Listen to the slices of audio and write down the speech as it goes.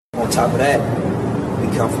On top of that,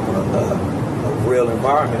 we come from a real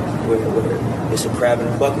environment where it's a crab in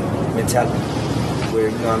a bucket mentality, where,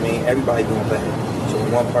 you know what I mean, everybody doing bad. So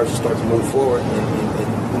when one person starts to move forward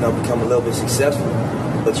and you know, become a little bit successful,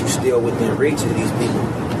 but you still within reach of these people,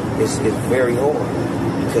 it's very hard,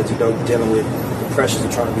 because, you know, you're dealing with the pressures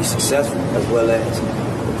of trying to be successful, as well as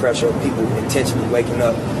the pressure of people intentionally waking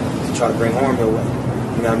up to try to bring harm your way.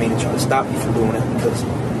 You know what I mean? To try to stop you from doing that. Because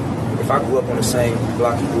if I grew up on the same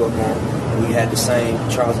block you grew up on, and we had the same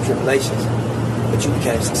trials and tribulations, but you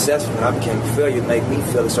became successful and I became a failure, it made me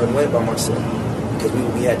feel a certain way about myself. Because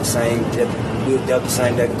we had the same, we were dealt the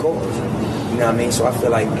same deck of cards. You know what I mean? So I feel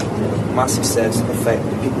like my success affects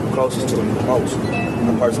the people closest to me the most.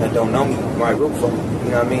 A person that don't know me might root for me, you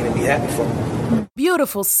know what I mean, and be happy for me.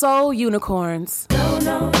 Beautiful soul unicorns.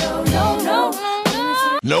 No.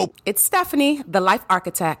 Nope. It's Stephanie, the life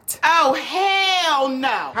architect. Oh, hell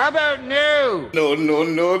no. How about no? No.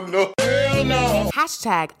 Hell no.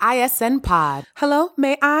 Hashtag ISN Pod. Hello,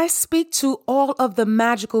 may I speak to all of the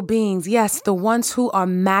magical beings? Yes, the ones who are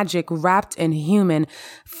magic wrapped in human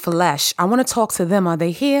flesh. I want to talk to them. Are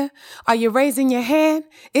they here? Are you raising your hand?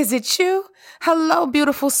 Is it you? Hello,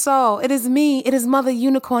 beautiful soul. It is me. It is Mother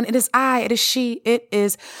Unicorn. It is I. It is she. It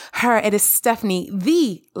is her. It is Stephanie,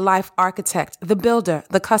 the life architect, the builder,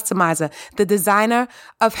 the customizer, the designer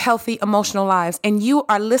of healthy emotional lives. And you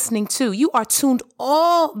are listening to, you are tuned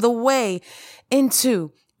all the way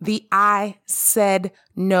into the I Said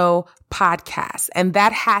No podcast. And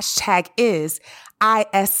that hashtag is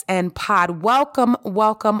ISN Pod. Welcome.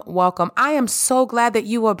 I am so glad that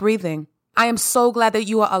you are breathing. I am so glad that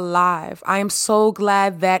you are alive. I am so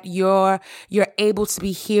glad that you're able to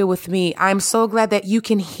be here with me. I'm so glad that you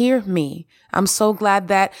can hear me. I'm so glad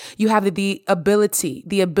that you have the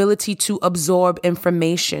ability to absorb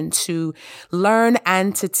information, to learn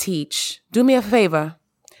and to teach. Do me a favor.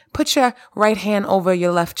 Put your right hand over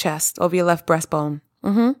your left chest, over your left breastbone.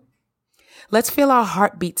 Let's feel our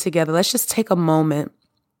heartbeat together. Let's just take a moment.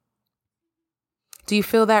 Do you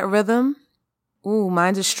feel that rhythm? Ooh,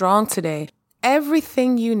 mine is strong today.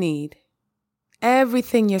 Everything you need,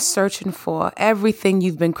 everything you're searching for, everything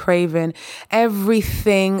you've been craving,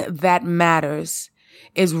 everything that matters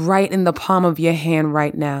is right in the palm of your hand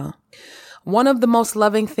right now. One of the most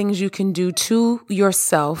loving things you can do to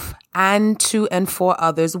yourself and to and for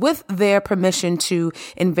others, with their permission to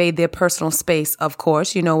invade their personal space, of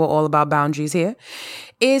course, you know we're all about boundaries here,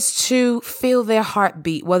 is to feel their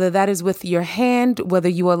heartbeat, whether that is with your hand, whether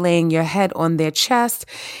you are laying your head on their chest.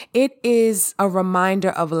 It is a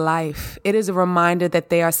reminder of life. It is a reminder that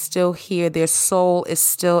they are still here. Their soul is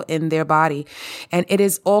still in their body. And it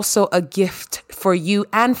is also a gift for you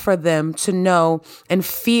and for them to know and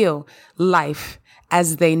feel life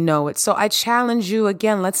as they know it. So I challenge you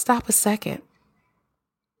again, let's stop a second.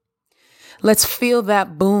 Let's feel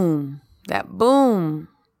that boom,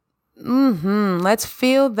 Let's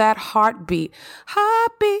feel that heartbeat.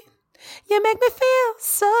 Heartbeat, you make me feel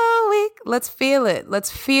so weak. Let's feel it. Let's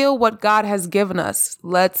feel what God has given us.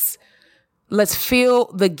 Let's feel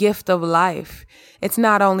the gift of life. It's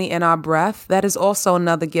not only in our breath, that is also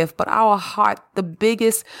another gift, but our heart, the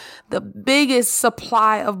biggest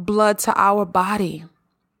supply of blood to our body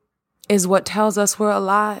is what tells us we're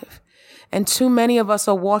alive. And too many of us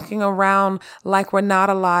are walking around like we're not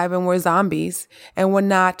alive and we're zombies, and we're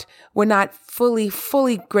not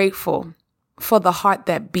fully grateful for the heart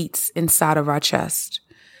that beats inside of our chest.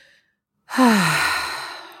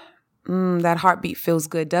 That heartbeat feels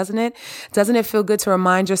good, doesn't it? Doesn't it feel good to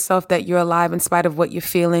remind yourself that you're alive in spite of what you're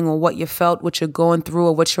feeling or what you felt, what you're going through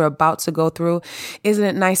or what you're about to go through? Isn't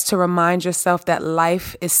it nice to remind yourself that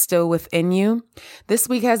life is still within you? This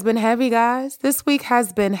week has been heavy, guys. This week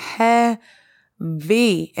has been heavy.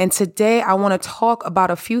 And today I want to talk about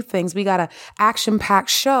a few things. We got an action-packed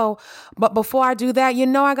show. But before I do that,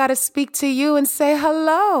 I got to speak to you and say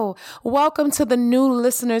hello. Welcome to the new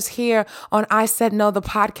listeners here on I Said No, the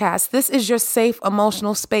podcast. This is your safe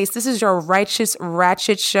emotional space. This is your righteous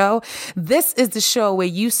ratchet show. This is the show where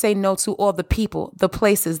you say no to all the people, the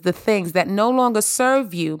places, the things that no longer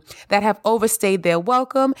serve you, that have overstayed their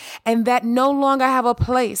welcome, and that no longer have a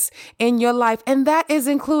place in your life. And that is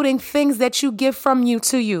including things that you give from you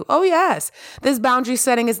to you. Oh, yes. This boundary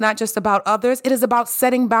setting is not just about others. It is about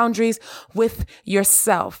setting boundaries with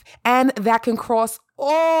yourself. And that can cross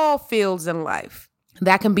all fields in life.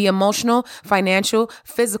 That can be emotional, financial,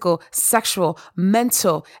 physical, sexual,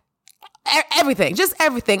 mental, everything, just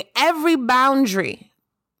everything. Every boundary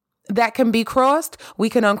that can be crossed, we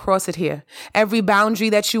can uncross it here. Every boundary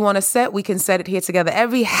that you want to set, we can set it here together.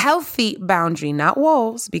 Every healthy boundary, not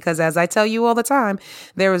walls, because as I tell you all the time,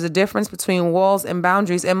 there is a difference between walls and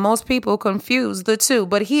boundaries, and most people confuse the two.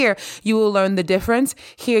 But here, you will learn the difference.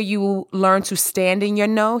 Here, you will learn to stand in your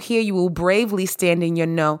no. Here, you will bravely stand in your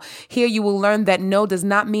no. Here, you will learn that no does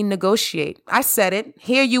not mean negotiate. I said it.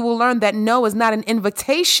 Here, you will learn that no is not an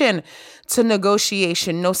invitation to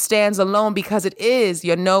negotiation. No stands alone because it is.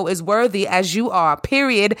 Your no is worthy as you are.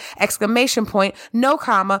 Period. Exclamation point. No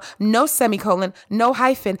comma. No semicolon. No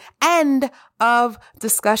hyphen. End of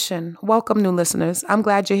discussion. Welcome, new listeners. I'm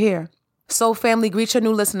glad you're here. Soul family, greet your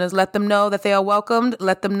new listeners. Let them know that they are welcomed.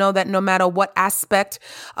 Let them know that no matter what aspect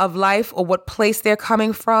of life or what place they're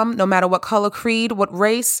coming from, no matter what color, creed, what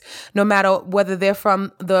race, no matter whether they're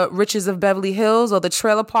from the riches of Beverly Hills or the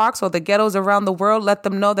trailer parks or the ghettos around the world, let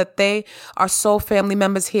them know that they are soul family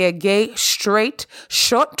members here. Gay, straight,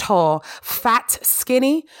 short, tall, fat,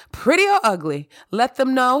 skinny, pretty or ugly. Let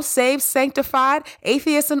them know, saved, sanctified,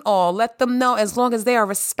 atheists and all. Let them know as long as they are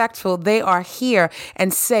respectful, they are here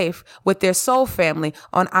and safe with their soul family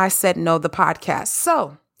on I Said No, the podcast.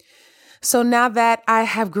 So now that I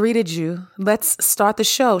have greeted you, let's start the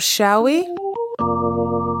show, shall we?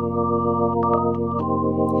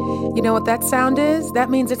 You know what that sound is? That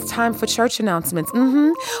means it's time for church announcements.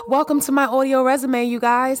 Welcome to my audio resume, you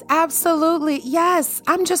guys. Absolutely. Yes.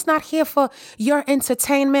 I'm just not here for your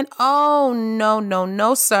entertainment. Oh,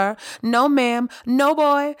 no, sir. No, ma'am. No,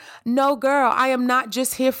 boy. No, girl. I am not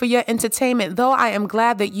just here for your entertainment, though I am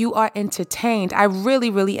glad that you are entertained. I really,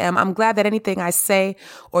 really am. I'm glad that anything I say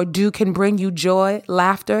or do can bring you joy,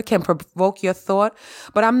 laughter, can provoke your thought.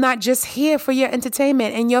 But I'm not just here for your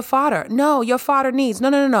entertainment and your fodder. No, your fodder needs.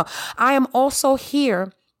 No. I am also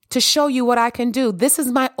here to show you what I can do. This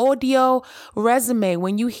is my audio resume.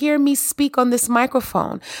 When you hear me speak on this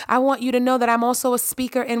microphone, I want you to know that I'm also a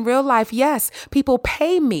speaker in real life. Yes, people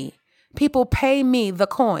pay me. People pay me the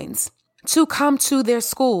coins to come to their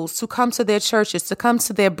schools, to come to their churches, to come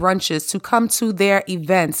to their brunches, to come to their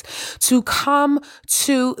events, to come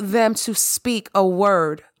to them to speak a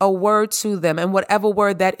word to them. And whatever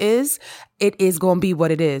word that is, it is going to be what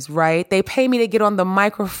it is, right? They pay me to get on the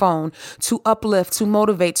microphone, to uplift, to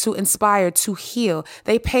motivate, to inspire, to heal.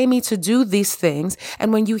 They pay me to do these things.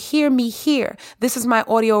 And when you hear me here, this is my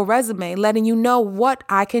audio resume, letting you know what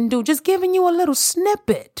I can do, just giving you a little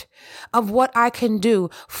snippet of what I can do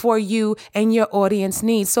for you and your audience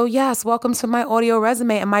needs. So yes, welcome to my audio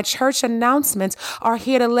resume, and my church announcements are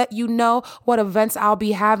here to let you know what events I'll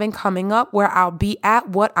be having coming up, where I'll be at,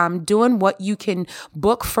 what I'm doing, what you can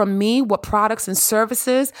book from me, what products and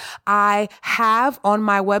services I have on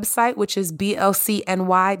my website, which is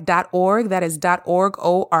blcny.org. That is .org,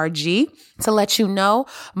 O-R-G, to let you know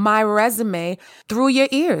my resume through your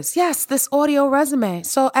ears. Yes, this audio resume.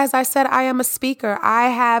 So as I said, I am a speaker. I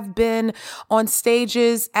have been on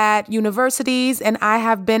stages at universities, and I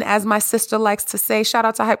have been, as my sister likes to say, shout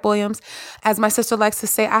out to Hype Williams, as my sister likes to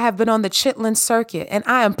say, I have been on the Chitlin circuit, and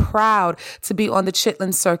I am proud to be on the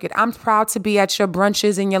Chitlin circuit. I'm proud to be at your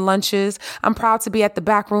brunches and your lunches. I'm proud to be at the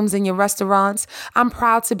back rooms in your restaurants. I'm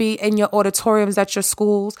proud to be in your auditoriums at your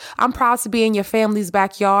schools. I'm proud to be in your family's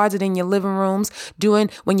backyards and in your living rooms, doing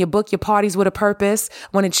when you book your parties with a purpose,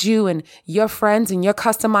 when it's you and your friends and your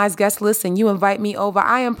customized guest list and you invite me over.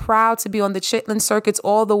 I am proud to be on the Chitlin circuits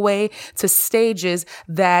all the way to stages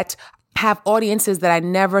that have audiences that I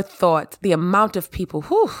never thought. The amount of people,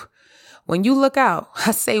 when you look out,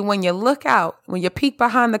 I say when you look out, when you peek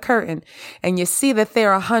behind the curtain and you see that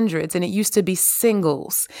there are hundreds, and it used to be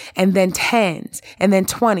singles and then tens and then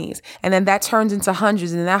 20s, and then that turns into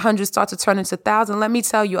hundreds, and that hundreds start to turn into thousands. Let me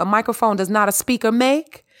tell you, a microphone does not a speaker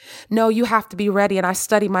make. No, you have to be ready, and I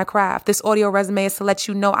study my craft. This audio resume is to let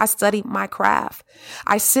you know I study my craft.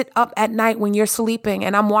 I sit up at night when you're sleeping,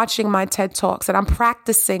 and I'm watching my TED Talks, and I'm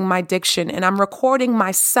practicing my diction, and I'm recording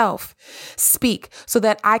myself speak so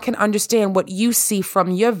that I can understand what you see from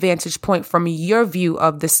your vantage point, from your view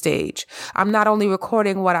of the stage. I'm not only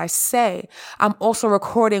recording what I say, I'm also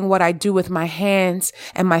recording what I do with my hands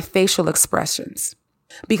and my facial expressions.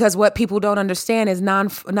 Because what people don't understand is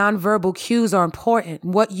nonverbal cues are important.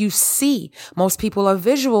 What you see, most people are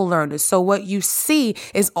visual learners. So what you see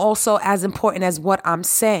is also as important as what I'm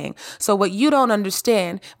saying. So what you don't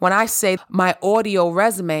understand when I say my audio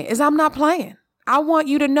resume is I'm not playing. I want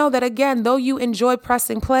you to know that, again, though you enjoy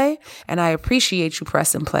pressing play, and I appreciate you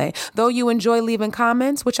pressing play, though you enjoy leaving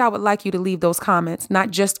comments, which I would like you to leave those comments, not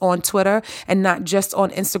just on Twitter and not just on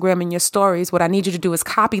Instagram in your stories. What I need you to do is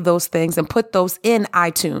copy those things and put those in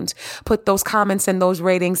iTunes, put those comments and those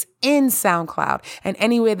ratings in SoundCloud and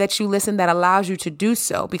anywhere that you listen that allows you to do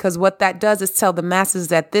so. Because what that does is tell the masses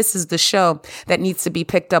that this is the show that needs to be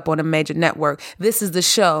picked up on a major network. This is the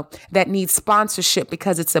show that needs sponsorship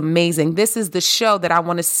because it's amazing. This is the show that I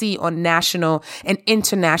want to see on national and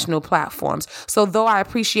international platforms. So though I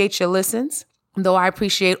appreciate your listens, though I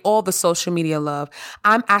appreciate all the social media love,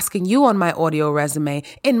 I'm asking you on my audio resume,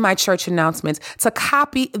 in my church announcements, to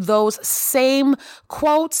copy those same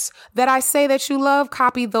quotes that I say that you love,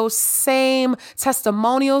 copy those same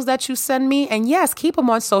testimonials that you send me, and yes, keep them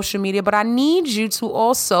on social media, but I need you to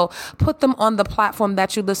also put them on the platform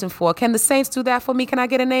that you listen for. Can the saints do that for me? Can I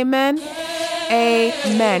get an amen?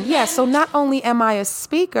 Amen. Yeah, so not only am I a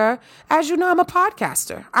speaker, as you know, I'm a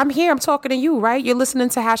podcaster. I'm here, I'm talking to you, right? You're listening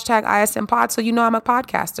to #ISN Pod, so you know I'm a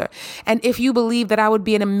podcaster. And if you believe that I would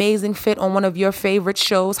be an amazing fit on one of your favorite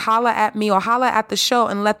shows, holla at me or holla at the show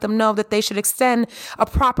and let them know that they should extend a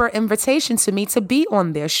proper invitation to me to be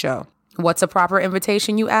on their show. What's a proper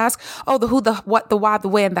invitation, you ask? Oh, the who, the what, the why, the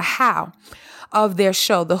where, and the how of their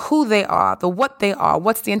show, the who they are, the what they are,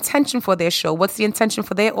 what's the intention for their show, what's the intention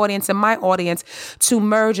for their audience and my audience to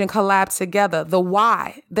merge and collab together, the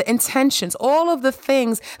why, the intentions, all of the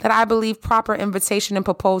things that I believe proper invitation and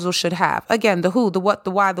proposal should have. Again, the who, the what,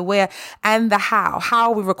 the why, the where, and the how.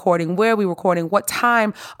 How are we recording? Where are we recording? What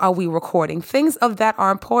time are we recording? Things of that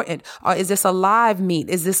are important. Is this a live meet?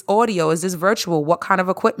 Is this audio? Is this virtual? What kind of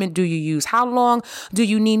equipment do you use? How long do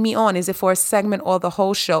you need me on? Is it for a segment or the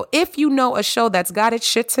whole show? If you know a show that's got its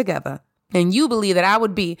shit together, and you believe that I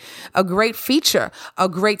would be a great feature, a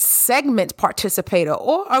great segment participator,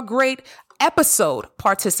 or a great episode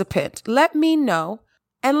participant, let me know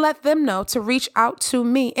and let them know to reach out to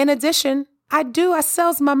me. In addition, I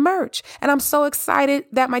sells my merch, and I'm so excited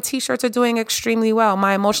that my t-shirts are doing extremely well.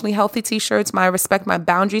 My emotionally healthy t-shirts, my respect my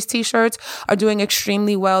boundaries t-shirts are doing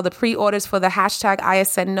extremely well. The pre-orders for the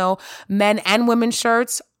 #ISNNO men and women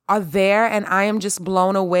shirts are there, and I am just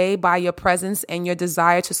blown away by your presence and your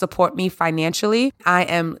desire to support me financially. I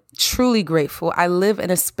am truly grateful. I live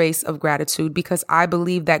in a space of gratitude because I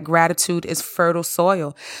believe that gratitude is fertile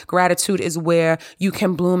soil. Gratitude is where you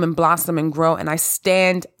can bloom and blossom and grow. And I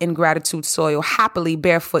stand in gratitude soil, happily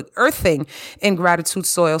barefoot, earthing in gratitude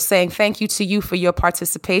soil, saying thank you to you for your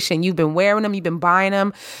participation. You've been wearing them. You've been buying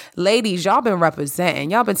them. Ladies, y'all been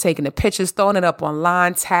representing. Y'all been taking the pictures, throwing it up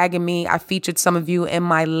online, tagging me. I featured some of you in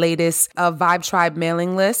my latest Vibe Tribe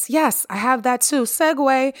mailing list. Yes, I have that too.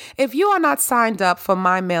 Segue. If you are not signed up for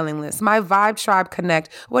my mailing list, my Vibe Tribe Connect,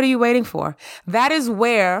 what are you waiting for? That is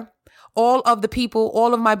where all of the people,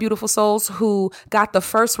 all of my beautiful souls who got the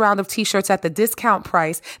first round of t-shirts at the discount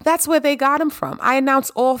price, that's where they got them from. I announce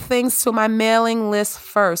all things to my mailing list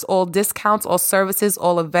first, all discounts, all services,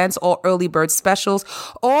 all events, all early bird specials,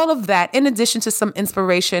 all of that, in addition to some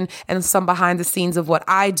inspiration and some behind the scenes of what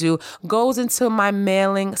I do, goes into my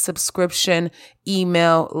mailing subscription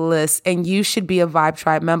email list. And you should be a Vibe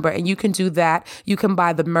Tribe member, and you can do that. You can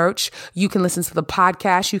buy the merch. You can listen to the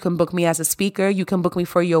podcast. You can book me as a speaker. You can book me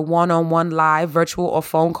for your one-on-one live, virtual, or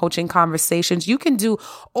phone coaching conversations. You can do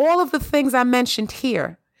all of the things I mentioned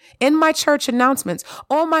here in my church announcements,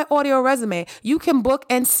 on my audio resume. You can book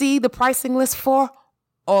and see the pricing list for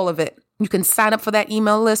all of it. You can sign up for that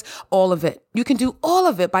email list, all of it. You can do all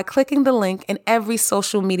of it by clicking the link in every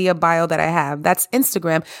social media bio that I have. That's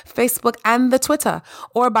Instagram, Facebook, and the Twitter,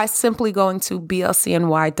 or by simply going to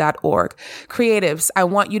blcny.org. Creatives, I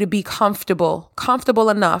want you to be comfortable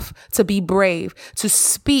enough to be brave, to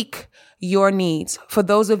speak your needs. For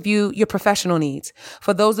those of you, your professional needs.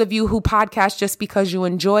 For those of you who podcast just because you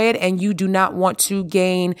enjoy it and you do not want to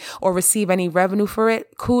gain or receive any revenue for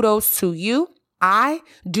it, kudos to you. I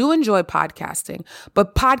do enjoy podcasting,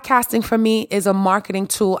 but podcasting for me is a marketing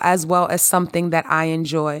tool as well as something that I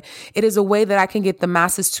enjoy. It is a way that I can get the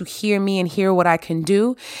masses to hear me and hear what I can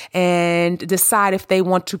do and decide if they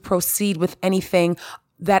want to proceed with anything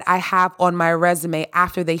that I have on my resume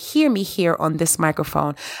after they hear me here on this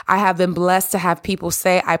microphone. I have been blessed to have people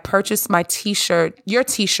say, I purchased my t-shirt, your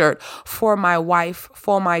t-shirt, for my wife,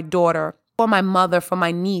 for my daughter, for my mother, for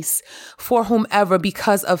my niece, for whomever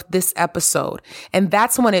because of this episode. And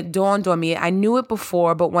that's when it dawned on me. I knew it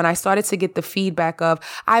before, but when I started to get the feedback of,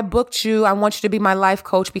 I booked you, I want you to be my life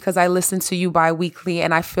coach because I listen to you bi-weekly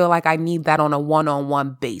and I feel like I need that on a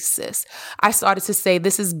one-on-one basis. I started to say,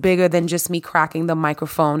 this is bigger than just me cracking the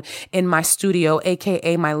microphone in my studio,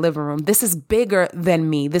 aka my living room. This is bigger than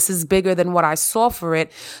me. This is bigger than what I saw for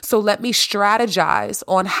it. So let me strategize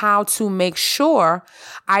on how to make sure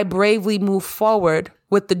I bravely move forward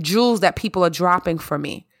with the jewels that people are dropping for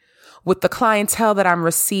me, with the clientele that I'm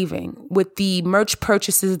receiving, with the merch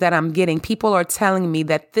purchases that I'm getting. People are telling me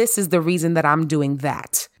that this is the reason that I'm doing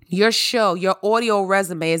that. Your show, your audio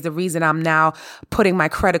resume is the reason I'm now putting my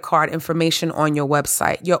credit card information on your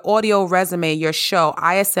website. Your audio resume, your show,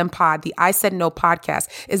 ISN Pod, the I Said No podcast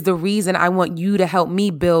is the reason I want you to help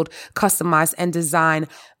me build, customize, and design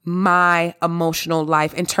my emotional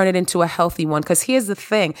life and turn it into a healthy one. Because here's the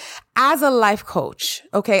thing. As a life coach,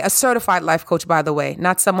 okay, a certified life coach, by the way,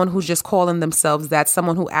 not someone who's just calling themselves that,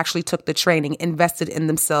 someone who actually took the training, invested in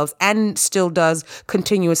themselves, and still does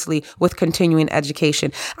continuously with continuing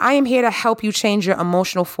education. I am here to help you change your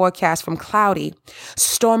emotional forecast from cloudy,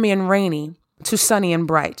 stormy, and rainy to sunny and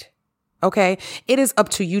bright. Okay, it is up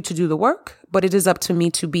to you to do the work, but it is up to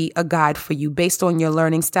me to be a guide for you based on your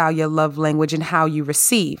learning style, your love language, and how you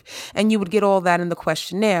receive. And you would get all that in the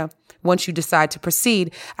questionnaire once you decide to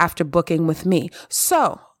proceed after booking with me.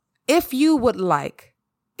 So if you would like,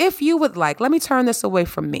 let me turn this away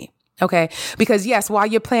from me. Okay. Because yes, while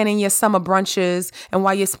you're planning your summer brunches and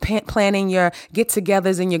while you're planning your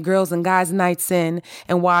get-togethers and your girls and guys nights in,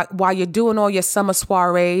 and while you're doing all your summer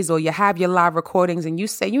soirees or you have your live recordings and you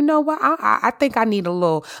say, you know what, I think I need a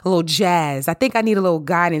little jazz. I think I need a little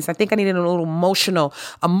guidance. I think I need a little emotional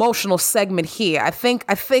segment here. I think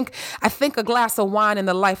a glass of wine and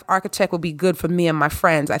the Life Architect would be good for me and my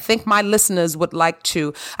friends. I think my listeners would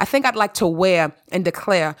I'd like to wear and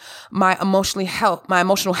declare my emotional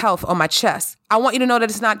health on my chest. I want you to know that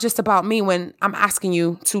it's not just about me when I'm asking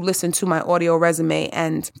you to listen to my audio resume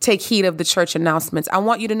and take heed of the church announcements. I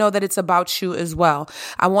want you to know that it's about you as well.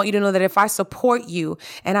 I want you to know that if I support you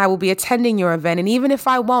and I will be attending your event, and even if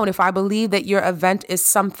I won't, if I believe that your event is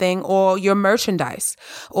something, or your merchandise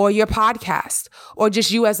or your podcast or just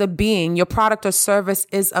you as a being, your product or service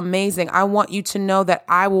is amazing, I want you to know that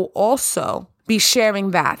I will also be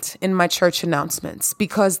sharing that in my church announcements,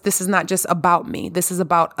 because this is not just about me. This is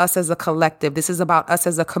about us as a collective. This is about us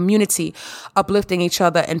as a community, uplifting each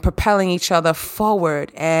other and propelling each other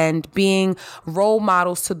forward and being role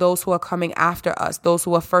models to those who are coming after us, those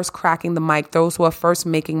who are first cracking the mic, those who are first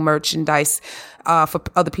making merchandise for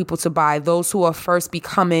other people to buy, those who are first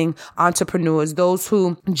becoming entrepreneurs, those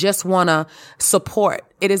who just want to support.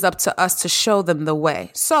 It is up to us to show them the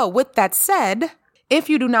way. So with that said, if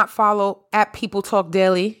you do not follow at People Talk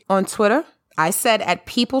Daily on Twitter, I said at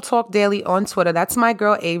People Talk Daily on Twitter, that's my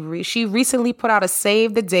girl Avery. She recently put out a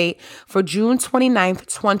save the date for June 29th,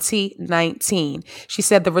 2019. She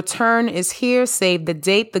said the return is here, save the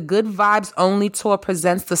date. The Good Vibes Only Tour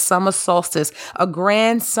presents the summer solstice, a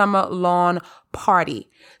grand summer lawn party.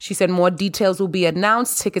 She said more details will be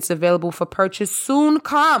announced. Tickets available for purchase soon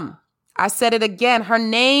come. I said it again. Her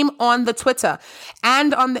name on the Twitter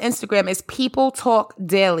and on the Instagram is People Talk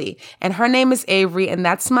Daily. And her name is Avery, and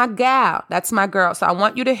that's my gal. That's my girl. So I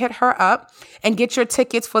want you to hit her up and get your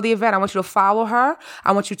tickets for the event. I want you to follow her.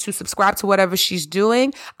 I want you to subscribe to whatever she's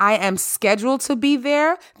doing. I am scheduled to be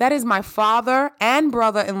there. That is my father and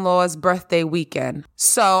brother-in-law's birthday weekend.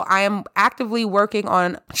 So I am actively working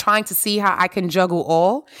on trying to see how I can juggle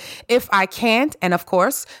all. If I can't, and of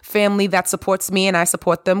course, family that supports me and I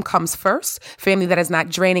support them comes first. Family that is not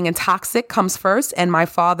draining and toxic comes first. And my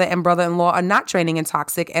father and brother-in-law are not draining and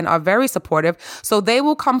toxic and are very supportive. So they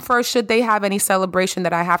will come first should they have any celebration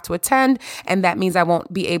that I have to attend. And that means I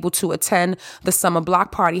won't be able to attend the summer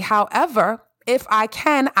block party. However, if I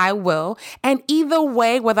can, I will. And either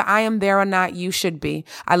way, whether I am there or not, you should be.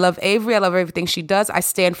 I love Avery. I love everything she does. I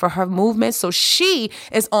stand for her movement. So she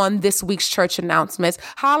is on this week's church announcements.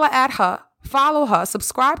 Holla at her. Follow her,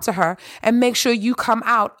 subscribe to her, and make sure you come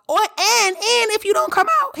out. And if you don't come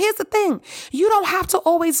out, here's the thing. You don't have to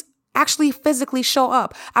always actually physically show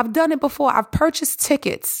up. I've done it before. I've purchased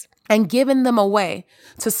tickets and given them away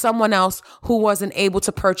to someone else who wasn't able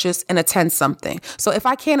to purchase and attend something. So if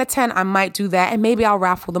I can't attend, I might do that, and maybe I'll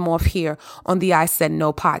raffle them off here on the I Said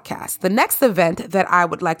No podcast. The next event that I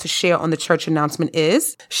would like to share on the church announcement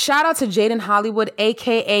is shout out to Jaden Hollywood,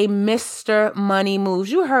 aka Mr. Money Moves.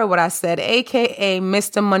 You heard what I said, aka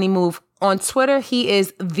Mr. Money Move On Twitter, he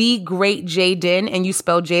is The Great Jaden, and you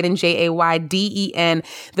spell Jaden, Jayden.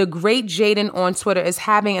 The Great Jaden on Twitter is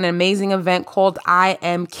having an amazing event called I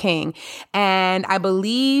Am King. And I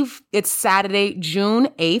believe it's Saturday, June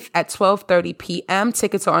 8th at 12:30 p.m.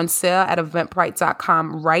 Tickets are on sale at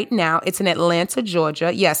eventbrite.com right now. It's in Atlanta,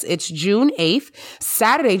 Georgia. Yes, it's June 8th,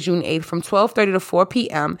 Saturday, June 8th from 12:30 to 4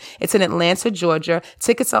 p.m. It's in Atlanta, Georgia.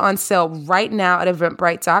 Tickets are on sale right now at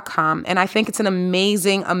eventbrite.com. And I think it's an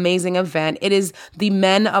amazing, amazing event. It is the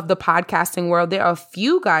men of the podcasting world. There are a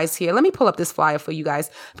few guys here. Let me pull up this flyer for you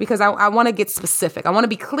guys because I want to get specific. I want to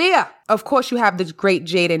be clear. Of course, you have the Great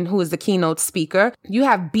Jaden, who is the keynote speaker. You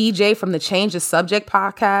have BJ from the Change the Subject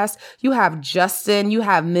podcast. You have Justin. You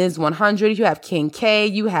have Ms. 100. You have King K.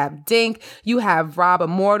 You have Dink. You have Rob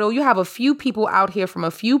Immortal. You have a few people out here from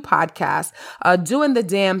a few podcasts doing the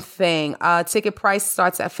damn thing. Ticket price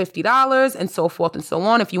starts at $50 and so forth and so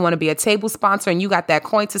on. If you want to be a table sponsor and you got that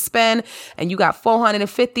coin to spend and you got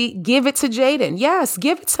 $450, give it to Jaden. Yes,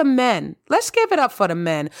 give it to men. Let's give it up for the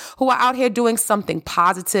men who are out here doing something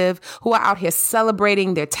positive, who are out here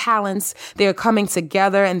celebrating their talents. They're coming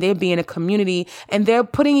together and they're being a community and they're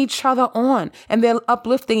putting each other on and they're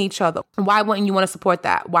uplifting each other. Why wouldn't you want to support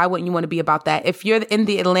that? Why wouldn't you want to be about that? If you're in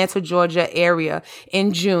the Atlanta, Georgia area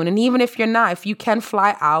in June, and even if you're not, if you can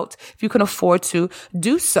fly out, if you can afford to,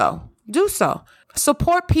 do so. Do so.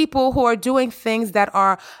 Support people who are doing things that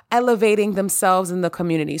are elevating themselves in the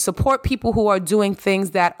community. Support people who are doing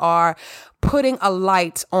things that are putting a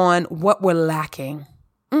light on what we're lacking.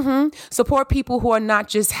 Support people who are not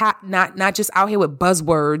just not just out here with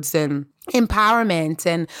buzzwords and empowerment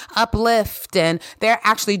and uplift, and they're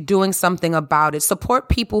actually doing something about it. Support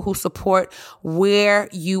people who support where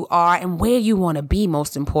you are and where you want to be,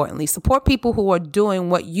 most importantly. Support people who are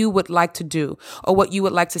doing what you would like to do or what you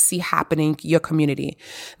would like to see happening in your community.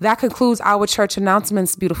 That concludes our church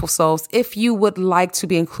announcements, beautiful souls. If you would like to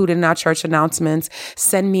be included in our church announcements,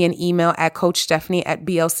 send me an email at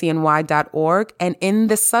coachstephanie@blcny.org. And in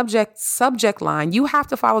the subject line, you have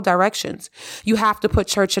to follow directions. You have to put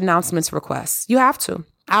church announcements requests. You have to.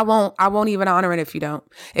 I won't even honor it if you don't.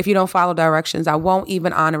 If you don't follow directions, I won't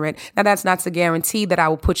even honor it. Now, that's not a guarantee that I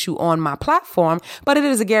will put you on my platform, but it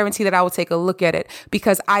is a guarantee that I will take a look at it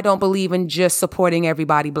because I don't believe in just supporting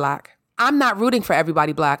everybody Black. I'm not rooting for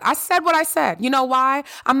everybody Black. I said what I said. You know why?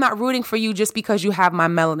 I'm not rooting for you just because you have my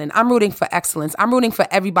melanin. I'm rooting for excellence. I'm rooting for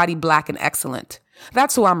everybody Black and excellent.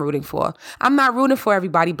 That's who I'm rooting for. I'm not rooting for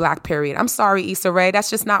everybody Black, period. I'm sorry, Issa Rae.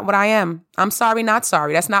 That's just not what I am. I'm sorry, not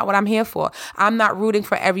sorry. That's not what I'm here for. I'm not rooting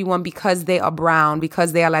for everyone because they are brown,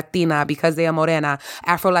 because they are Latina, because they are Morena,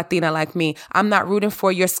 Afro-Latina like me. I'm not rooting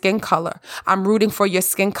for your skin color. I'm rooting for your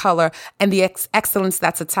skin color and the excellence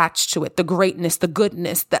that's attached to it, the greatness, the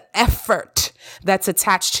goodness, the effort that's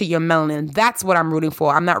attached to your melanin. That's what I'm rooting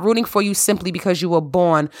for. I'm not rooting for you simply because you were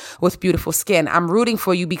born with beautiful skin. I'm rooting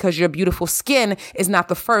for you because your beautiful skin is not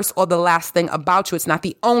the first or the last thing about you. It's not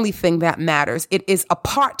the only thing that matters. It is a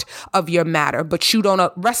part of your matter, but you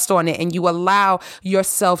don't rest on it and you allow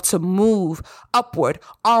yourself to move upward,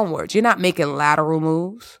 onward. You're not making lateral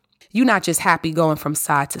moves. You're not just happy going from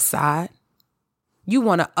side to side. You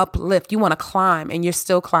want to uplift. You want to climb, and you're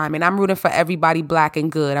still climbing. I'm rooting for everybody Black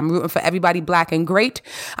and good. I'm rooting for everybody Black and great.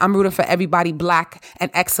 I'm rooting for everybody Black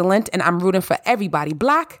and excellent. And I'm rooting for everybody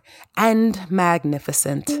Black and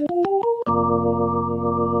magnificent.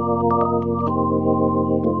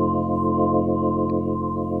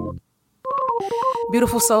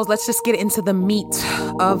 Beautiful souls, let's just get into the meat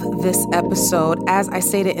of this episode. As I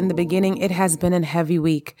stated in the beginning, it has been a heavy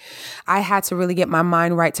week. I had to really get my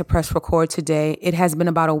mind right to press record today. It has been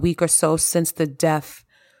about a week or so since the death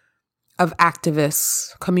of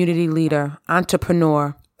activist, community leader,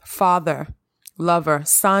 entrepreneur, father, lover,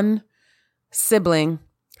 son, sibling,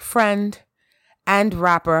 friend, and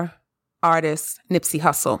rapper, artist, Nipsey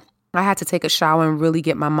Hussle. I had to take a shower and really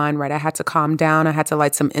get my mind right. I had to calm down. I had to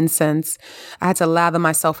light some incense. I had to lather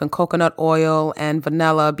myself in coconut oil and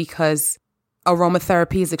vanilla because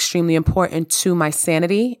aromatherapy is extremely important to my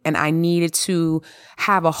sanity. And I needed to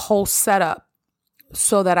have a whole setup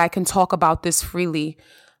so that I can talk about this freely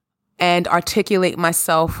and articulate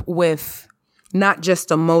myself with not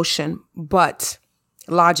just emotion, but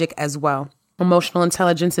logic as well. Emotional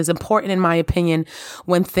intelligence is important, in my opinion,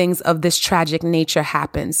 when things of this tragic nature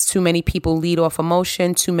happens. Too many people lead off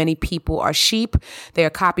emotion. Too many people are sheep. They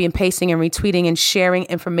are copy and pasting and retweeting and sharing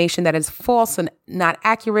information that is false and not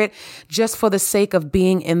accurate just for the sake of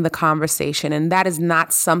being in the conversation. And that is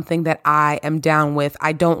not something that I am down with.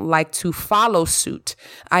 I don't like to follow suit.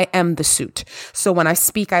 I am the suit. So when I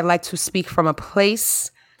speak, I like to speak from a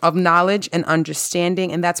place of knowledge and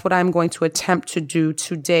understanding. And that's what I'm going to attempt to do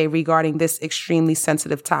today regarding this extremely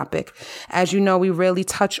sensitive topic. As you know, we rarely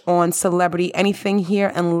touch on celebrity anything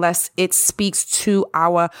here unless it speaks to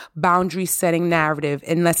our boundary setting narrative,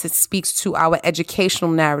 unless it speaks to our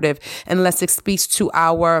educational narrative, unless it speaks to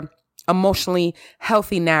our emotionally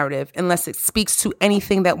healthy narrative, unless it speaks to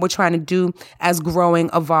anything that we're trying to do as growing,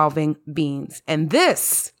 evolving beings. And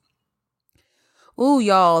this, ooh,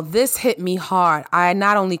 y'all, this hit me hard. I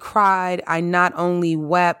not only cried, I not only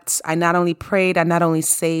wept, I not only prayed, I not only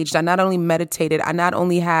saged, I not only meditated, I not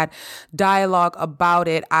only had dialogue about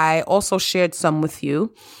it, I also shared some with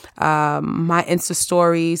you. My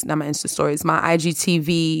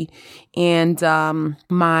IGTV and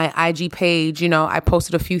my IG page, I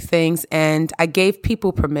posted a few things and I gave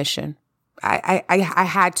people permission. I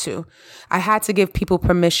had to give people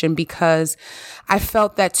permission because I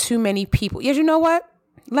felt that too many people, you know what?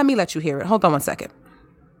 Let me let you hear it. Hold on one second.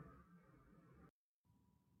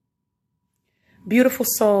 Beautiful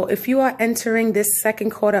soul, if you are entering this second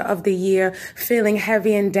quarter of the year feeling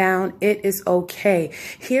heavy and down, it is okay.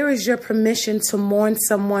 Here is your permission to mourn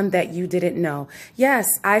someone that you didn't know. Yes,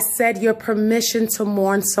 I said your permission to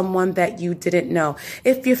mourn someone that you didn't know.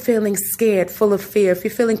 If you're feeling scared, full of fear, if you're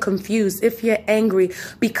feeling confused, if you're angry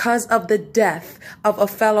because of the death of a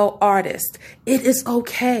fellow artist, it is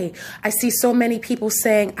okay. I see so many people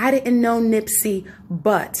saying, I didn't know Nipsey,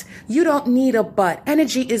 but you don't need a but.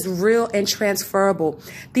 Energy is real and transferable.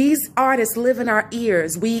 These artists live in our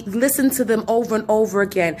ears. We listen to them over and over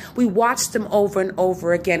again. We watch them over and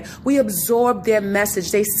over again. We absorb their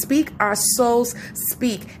message. They speak, our souls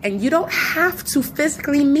speak. And you don't have to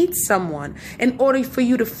physically meet someone in order for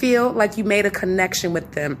you to feel like you made a connection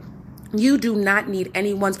with them. You do not need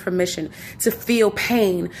anyone's permission to feel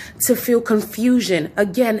pain, to feel confusion,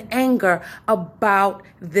 again, anger about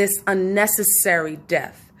this unnecessary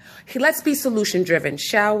death. Let's be solution driven,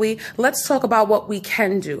 shall we? Let's talk about what we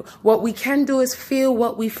can do. What we can do is feel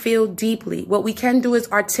what we feel deeply. What we can do is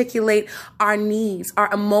articulate our needs, our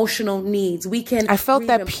emotional needs. I felt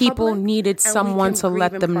that people needed someone to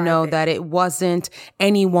let them know that it wasn't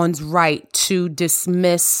anyone's right to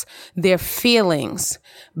dismiss their feelings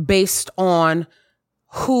based on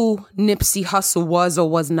who Nipsey Hussle was or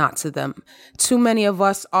was not to them. Too many of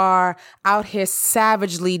us are out here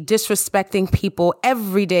savagely disrespecting people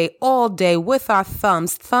every day, all day with our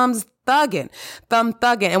thumbs thugging.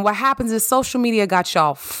 And what happens is social media got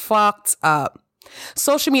y'all fucked up.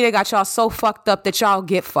 Social media got y'all so fucked up that y'all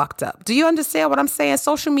get fucked up. Do you understand what I'm saying?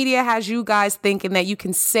 Social media has you guys thinking that you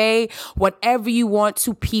can say whatever you want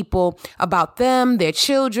to people about them, their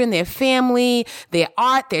children, their family, their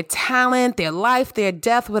art, their talent, their life, their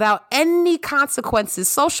death without any consequences.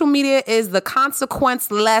 Social media is the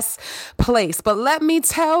consequence-less place. But let me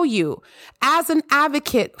tell you, as an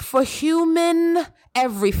advocate for human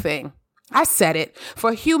everything, I said it,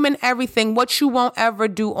 for human everything, what you won't ever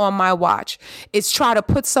do on my watch is try to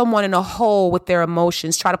put someone in a hole with their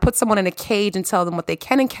emotions, try to put someone in a cage and tell them what they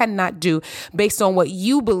can and cannot do based on what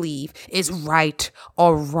you believe is right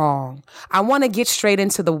or wrong. I want to get straight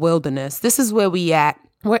into the wilderness. This is where we at.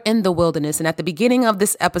 We're in the wilderness. And at the beginning of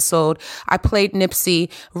this episode, I played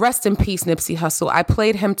Nipsey, rest in peace, Nipsey Hussle. I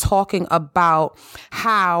played him talking about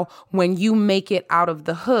how when you make it out of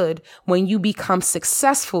the hood, when you become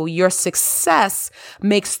successful, your success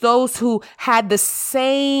makes those who had the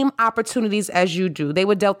same opportunities as you do. They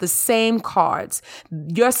were dealt the same cards.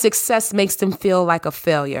 Your success makes them feel like a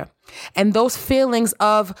failure. And those feelings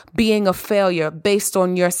of being a failure based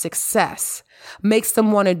on your success makes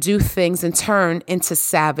them want to do things and turn into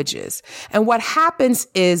savages. And what happens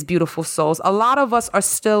is, beautiful souls, a lot of us are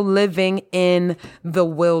still living in the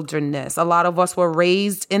wilderness. A lot of us were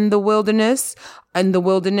raised in the wilderness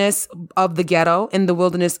of the ghetto, in the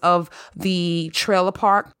wilderness of the trailer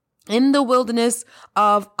park, in the wilderness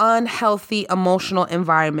of unhealthy emotional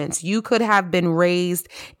environments. You could have been raised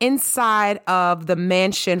inside of the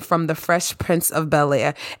mansion from the Fresh Prince of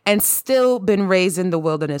Bel-Air and still been raised in the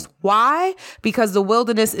wilderness. Why? Because the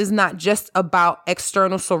wilderness is not just about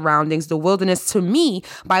external surroundings. The wilderness, to me,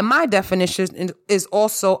 by my definition, is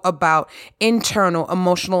also about internal,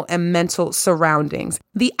 emotional, and mental surroundings.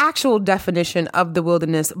 The actual definition of the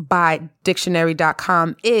wilderness by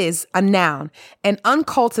dictionary.com is a noun, an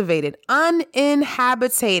uncultivated,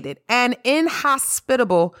 uninhabited, and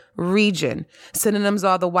inhospitable region. Synonyms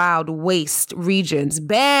are the wild, waste regions,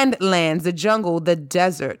 banned lands, the jungle, the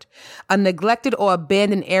desert, a neglected or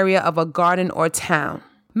abandoned area of a garden or town.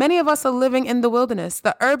 Many of us are living in the wilderness.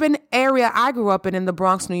 The urban area I grew up in the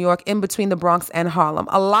Bronx, New York, in between the Bronx and Harlem.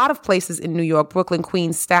 A lot of places in New York, Brooklyn,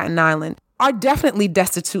 Queens, Staten Island, are definitely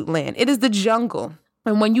destitute land. It is the jungle.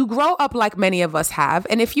 And when you grow up like many of us have,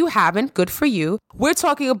 and if you haven't, good for you, I'm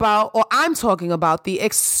talking about the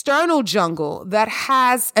external jungle that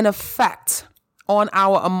has an effect on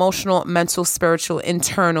our emotional, mental, spiritual,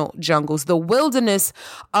 internal jungles, the wilderness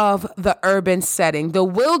of the urban setting, the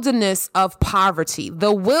wilderness of poverty,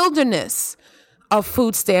 the wilderness of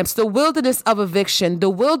food stamps, the wilderness of eviction, the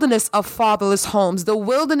wilderness of fatherless homes, the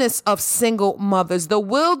wilderness of single mothers, the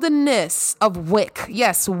wilderness of WIC.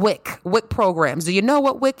 Yes, WIC programs. Do you know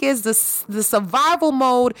what WIC is? The survival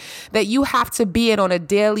mode that you have to be in on a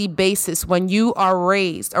daily basis when you are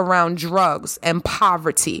raised around drugs and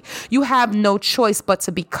poverty. You have no choice but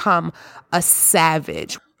to become a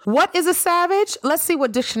savage. What is a savage? Let's see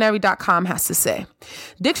what dictionary.com has to say.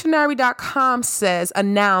 Dictionary.com says a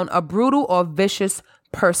noun, a brutal or vicious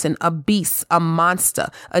person, a beast, a monster,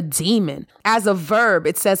 a demon. As a verb,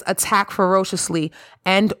 it says attack ferociously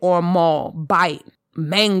and or maul, bite,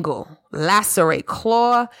 mangle, lacerate,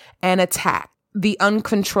 claw, and attack. The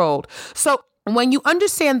uncontrolled. So when you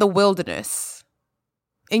understand the wilderness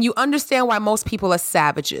and you understand why most people are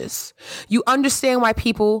savages, you understand why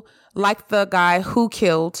people like the guy who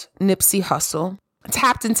killed Nipsey Hussle,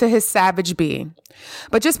 tapped into his savage being.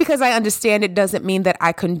 But just because I understand it doesn't mean that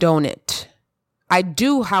I condone it. I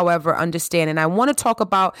do, however, understand, and I want to talk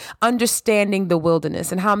about understanding the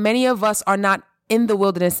wilderness and how many of us are not in the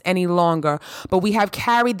wilderness any longer, but we have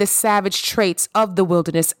carried the savage traits of the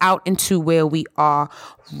wilderness out into where we are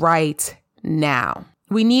right now.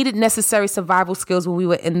 We needed necessary survival skills when we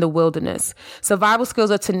were in the wilderness. Survival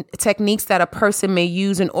skills are techniques that a person may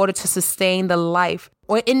use in order to sustain the life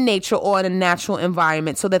or in nature or in a natural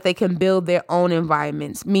environment so that they can build their own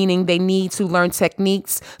environments, meaning they need to learn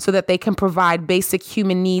techniques so that they can provide basic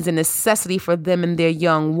human needs and necessity for them and their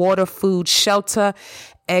young: water, food, shelter,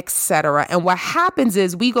 etc. And what happens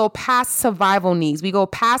is we go past survival needs. We go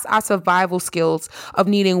past our survival skills of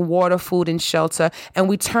needing water, food, and shelter, and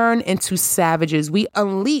we turn into savages. We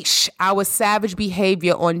unleash our savage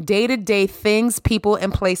behavior on day-to-day things, people,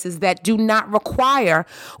 and places that do not require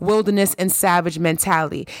wilderness and savage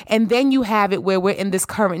mentality. And then you have it where we're in this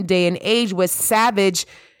current day and age where savagery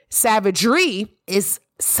is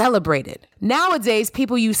celebrated. Nowadays,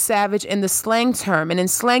 people use savage in the slang term, and in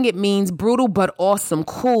slang it means brutal but awesome,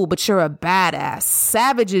 cool, but you're a badass.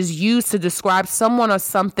 Savage is used to describe someone or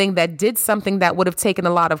something that did something that would have taken a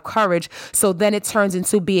lot of courage, so then it turns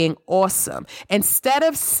into being awesome. Instead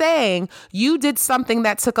of saying you did something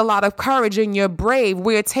that took a lot of courage and you're brave,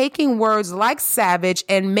 we're taking words like savage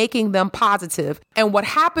and making them positive. And what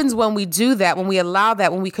happens when we do that, when we allow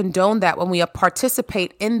that, when we condone that, when we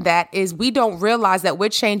participate in that, is we don't realize that we're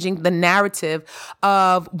changing the narrative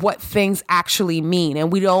of what things actually mean.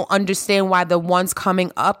 And we don't understand why the ones coming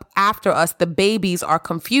up after us, the babies, are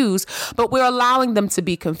confused, but we're allowing them to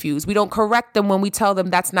be confused. We don't correct them when we tell them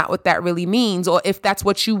that's not what that really means. Or if that's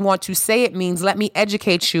what you want to say it means, let me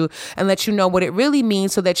educate you and let you know what it really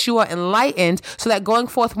means so that you are enlightened, so that going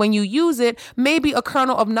forth when you use it, maybe a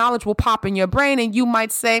kernel of knowledge will pop in your brain and you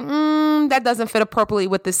might say, that doesn't fit appropriately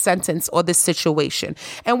with this sentence or this situation.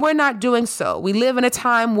 And we're not doing so. We live in a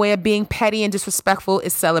time where being petty and disrespectful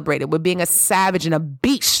is celebrated. Where being a savage and a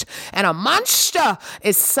beast and a monster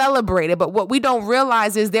is celebrated. But what we don't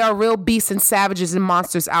realize is there are real beasts and savages and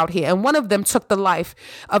monsters out here. And one of them took the life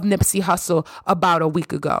of Nipsey Hussle about a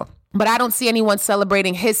week ago. But I don't see anyone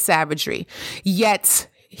celebrating his savagery. Yet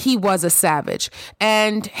he was a savage.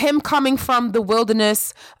 And him coming from the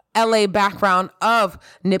wilderness LA background of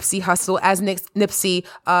Nipsey Hussle, as Nipsey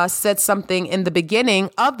said something in the beginning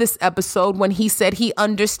of this episode when he said he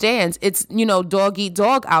understands it's, dog eat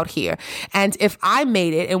dog out here. And if I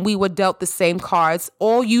made it and we were dealt the same cards,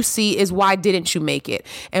 all you see is why didn't you make it?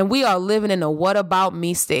 And we are living in a what about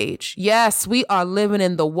me stage. Yes, we are living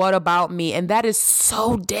in the what about me. And that is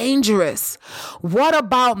so dangerous. What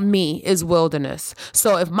about me is wilderness.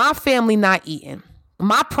 So if my family not eating,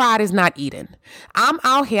 my pride is not eating. I'm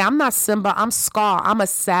out here. I'm not Simba. I'm Scar. I'm a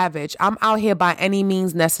savage. I'm out here by any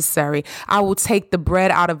means necessary. I will take the bread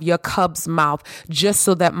out of your cub's mouth just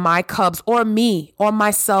so that my cubs or me or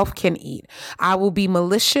myself can eat. I will be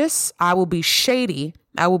malicious. I will be shady.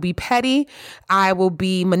 I will be petty. I will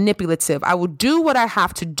be manipulative. I will do what I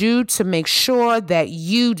have to do to make sure that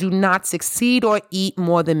you do not succeed or eat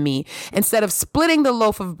more than me. Instead of splitting the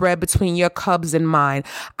loaf of bread between your cubs and mine,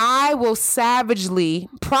 I will savagely,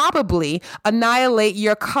 probably annihilate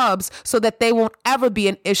your cubs so that they won't ever be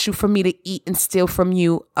an issue for me to eat and steal from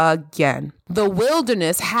you again. The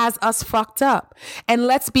wilderness has us fucked up. And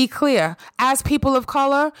let's be clear, as people of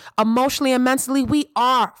color, emotionally and mentally, we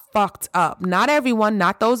are fucked up. Not everyone,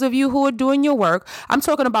 not those of you who are doing your work. I'm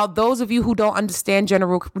talking about those of you who don't understand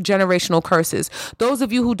generational curses. Those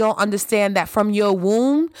of you who don't understand that from your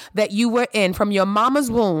womb that you were in, from your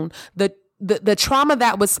mama's womb, the trauma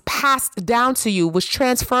that was passed down to you was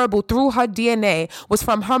transferable through her DNA, was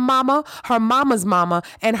from her mama, her mama's mama,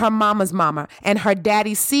 and her mama's mama, and her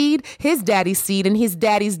daddy's seed, his daddy's seed, and his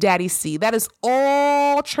daddy's daddy's seed. That is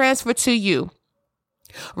all transferred to you.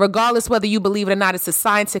 Regardless whether you believe it or not, it's a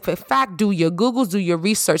scientific fact. Do your Googles, do your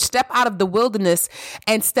research. Step out of the wilderness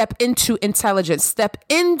and step into intelligence. Step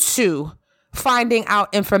into finding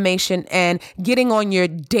out information and getting on your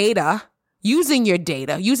data. Using your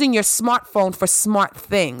smartphone for smart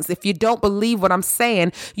things. If you don't believe what I'm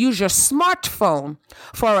saying, use your smartphone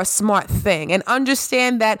for a smart thing and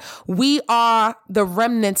understand that we are the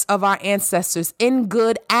remnants of our ancestors in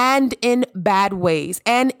good and in bad ways,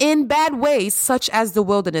 and in bad ways such as the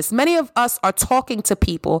wilderness. Many of us are talking to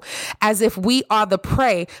people as if we are the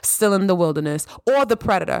prey still in the wilderness or the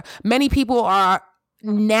predator. Many people are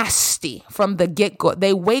nasty from the get-go.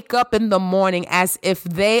 They wake up in the morning as if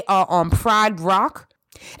they are on Pride Rock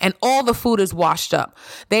and all the food is washed up.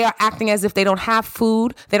 They are acting as if they don't have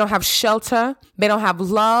food, they don't have shelter, they don't have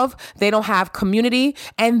love, they don't have community,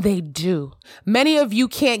 and they do. Many of you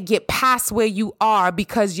can't get past where you are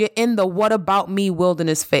because you're in the what about me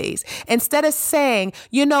wilderness phase. Instead of saying,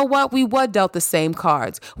 you know what, we were dealt the same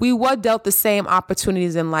cards. We were dealt the same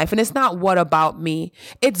opportunities in life. And it's not what about me.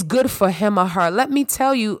 It's good for him or her. Let me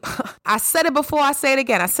tell you, I said it before, I say it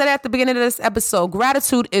again. I said it at the beginning of this episode.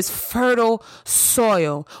 Gratitude is fertile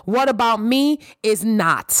soil. What about me is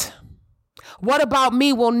not. What about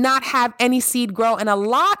me will not have any seed grow. And a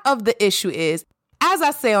lot of the issue is, as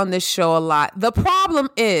I say on this show a lot, the problem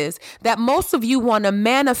is that most of you want to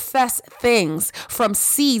manifest things from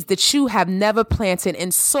seeds that you have never planted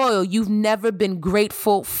in soil you've never been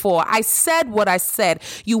grateful for. I said what I said.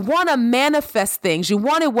 You want to manifest things. You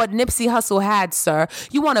wanted what Nipsey Hussle had, sir.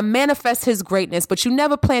 You want to manifest his greatness, but you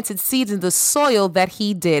never planted seeds in the soil that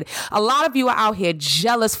he did. A lot of you are out here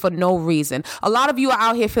jealous for no reason. A lot of you are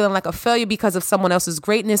out here feeling like a failure because of someone else's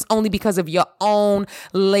greatness, only because of your own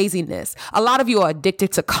laziness. A lot of you are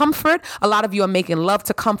addicted to comfort. A lot of you are making love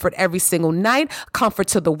to comfort every single night. Comfort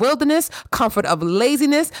to the wilderness, comfort of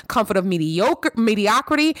laziness, comfort of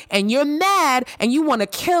mediocrity, and you're mad and you want to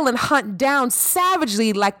kill and hunt down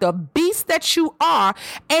savagely like the beast that you are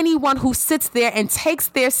anyone who sits there and takes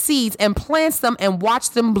their seeds and plants them and watch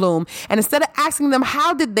them bloom. And instead of asking them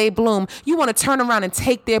how did they bloom, you want to turn around and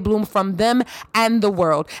take their bloom from them and the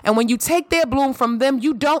world. And when you take their bloom from them,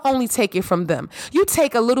 you don't only take it from them. You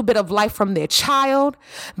take a little bit of life from their child,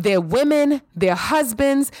 their women, their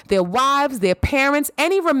husbands, their wives, their parents,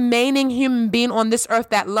 any remaining human being on this earth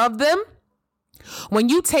that love them. When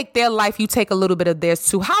you take their life, you take a little bit of theirs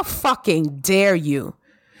too. How fucking dare you?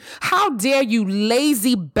 How dare you,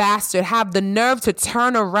 lazy bastard, have the nerve to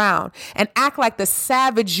turn around and act like the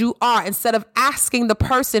savage you are instead of asking the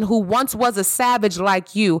person who once was a savage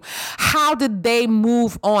like you, how did they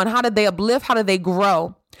move on? How did they uplift? How did they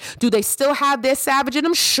grow? Do they still have their savage in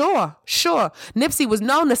them? Sure. Nipsey was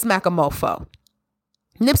known to smack a mofo.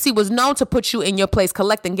 Nipsey was known to put you in your place,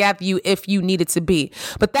 collect and gather you if you needed to be.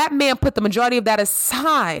 But that man put the majority of that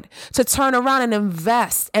aside to turn around and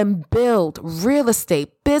invest and build real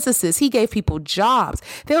estate businesses. He gave people jobs.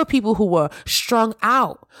 There were people who were strung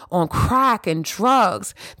out on crack and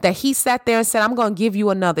drugs that he sat there and said, I'm going to give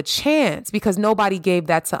you another chance because nobody gave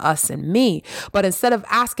that to us and me. But instead of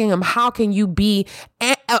asking him, how can you be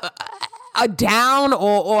a down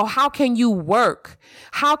or how can you work?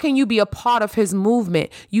 How can you be a part of his movement?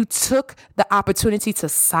 You took the opportunity to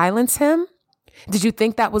silence him. Did you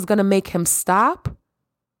think that was going to make him stop?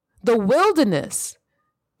 The wilderness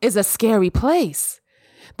is a scary place.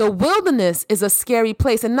 The wilderness is a scary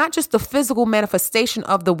place, and not just the physical manifestation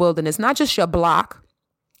of the wilderness, not just your block,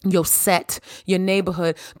 your set, your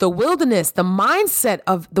neighborhood, the wilderness, the mindset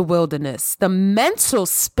of the wilderness, the mental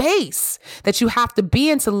space that you have to be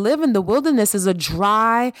in to live in the wilderness is a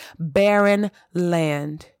dry, barren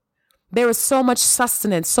land. There is so much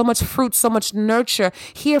sustenance, so much fruit, so much nurture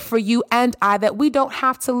here for you and I that we don't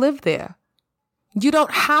have to live there. You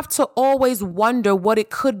don't have to always wonder what it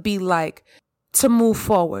could be like to move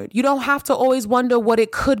forward. You don't have to always wonder what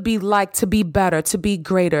it could be like to be better, to be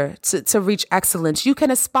greater, to reach excellence. You can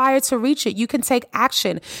aspire to reach it. You can take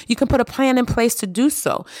action. You can put a plan in place to do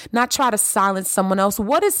so, not try to silence someone else.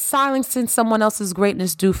 What does silencing someone else's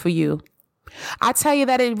greatness do for you? I tell you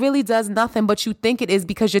that it really does nothing, but you think it is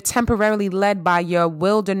because you're temporarily led by your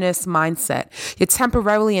wilderness mindset. You're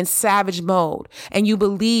temporarily in savage mode, and you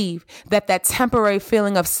believe that that temporary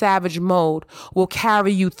feeling of savage mode will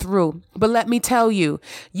carry you through. But let me tell you,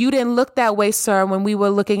 you didn't look that way, sir, when we were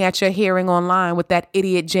looking at your hearing online with that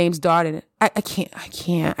idiot James Darden. I can't,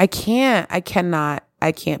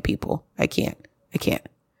 people. I can't.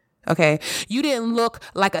 Okay. You didn't look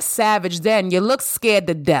like a savage then. You looked scared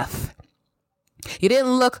to death. You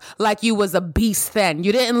didn't look like you was a beast then.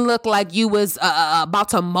 You didn't look like you was about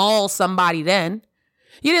to maul somebody then.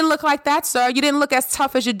 You didn't look like that, sir. You didn't look as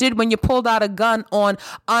tough as you did when you pulled out a gun on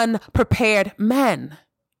unprepared men.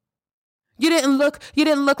 You didn't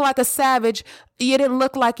look like a savage. You didn't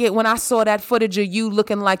look like it when I saw that footage of you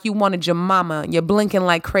looking like you wanted your mama and you're blinking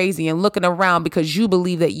like crazy and looking around because you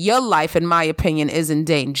believe that your life, in my opinion, is in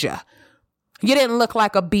danger. You didn't look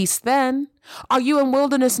like a beast then. Are you in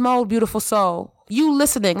wilderness mode, beautiful soul? You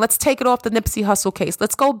listening? Let's take it off the Nipsey Hussle case.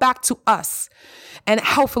 Let's go back to us. And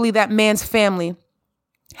hopefully that man's family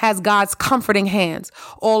has God's comforting hands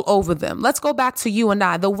all over them. Let's go back to you and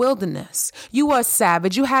I, the wilderness. You were a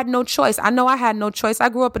savage. You had no choice. I know I had no choice. I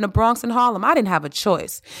grew up in the Bronx and Harlem. I didn't have a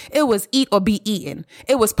choice. It was eat or be eaten.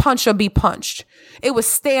 It was punch or be punched. It was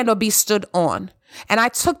stand or be stood on. And I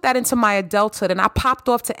took that into my adulthood and I popped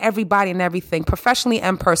off to everybody and everything, professionally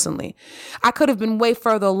and personally. I could have been way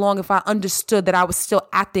further along if I understood that I was still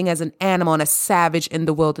acting as an animal and a savage in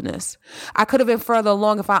the wilderness. I could have been further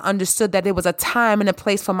along if I understood that there was a time and a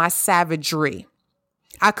place for my savagery.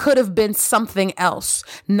 I could have been something else.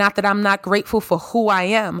 Not that I'm not grateful for who I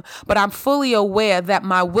am, but I'm fully aware that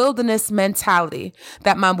my wilderness mentality,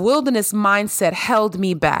 that my wilderness mindset held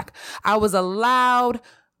me back. I was a loud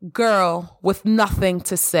girl with nothing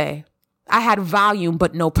to say. I had volume,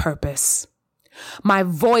 but no purpose. My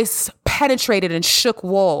voice penetrated and shook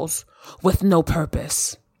walls with no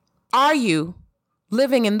purpose. Are you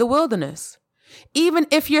living in the wilderness? Even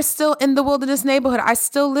if you're still in the wilderness neighborhood, I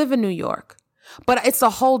still live in New York. But it's a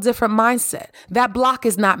whole different mindset. That block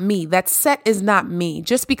is not me. That set is not me.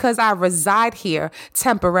 Just because I reside here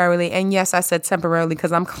temporarily, and yes, I said temporarily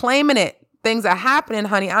because I'm claiming it. Things are happening,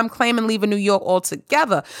 honey. I'm claiming leaving New York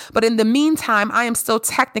altogether. But in the meantime, I am still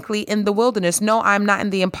technically in the wilderness. No, I'm not in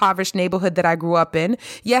the impoverished neighborhood that I grew up in.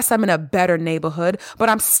 Yes, I'm in a better neighborhood, but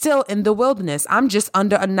I'm still in the wilderness. I'm just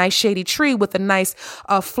under a nice shady tree with a nice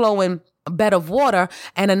flowing bed of water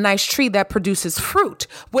and a nice tree that produces fruit.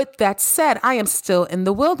 With that said, I am still in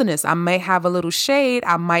the wilderness. I may have a little shade.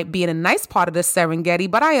 I might be in a nice part of the Serengeti,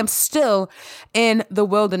 but I am still in the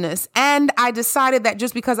wilderness. And I decided that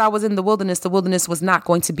just because I was in the wilderness was not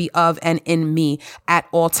going to be of and in me at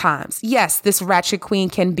all times. Yes, this ratchet queen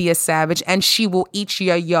can be a savage and she will eat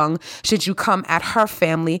your young should you come at her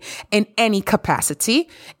family in any capacity,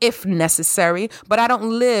 if necessary. But I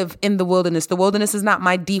don't live in the wilderness. The wilderness is not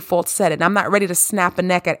my default setting. I'm not ready to snap a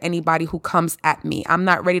neck at anybody who comes at me. I'm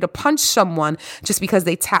not ready to punch someone just because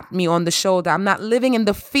they tapped me on the shoulder. I'm not living in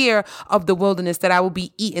the fear of the wilderness that I will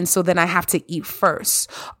be eaten, so then I have to eat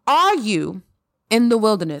first. Are you in the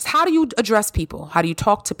wilderness? How do you address people? How do you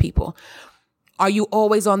talk to people? Are you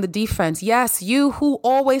always on the defense? Yes, you who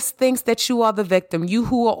always thinks that you are the victim. You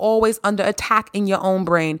who are always under attack in your own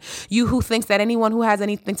brain. You who thinks that anyone who has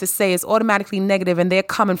anything to say is automatically negative and they're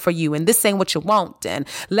coming for you and this ain't what you want. And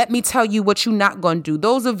let me tell you what you're not going to do.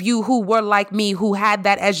 Those of you who were like me, who had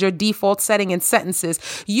that as your default setting in sentences,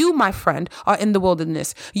 you, my friend, are in the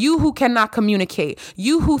wilderness. You who cannot communicate.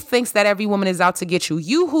 You who thinks that every woman is out to get you.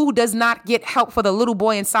 You who does not get help for the little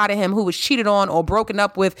boy inside of him who was cheated on or broken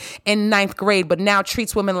up with in 9th grade, but now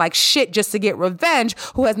treats women like shit just to get revenge,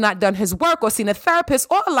 who has not done his work or seen a therapist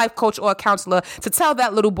or a life coach or a counselor to tell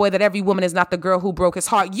that little boy that every woman is not the girl who broke his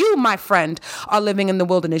heart. You, my friend, are living in the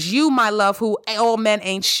wilderness. You, my love, who all men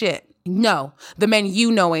ain't shit. No, the men you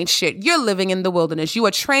know ain't shit. You're living in the wilderness. You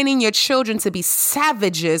are training your children to be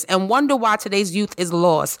savages and wonder why today's youth is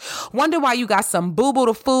lost. Wonder why you got some boo-boo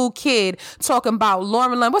the fool kid talking about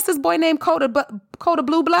Lauren London. What's this boy named? Coda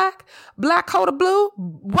Blue Black? Black Coda Blue?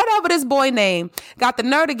 Whatever this boy name. Got the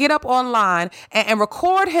nerve to get up online and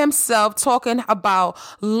record himself talking about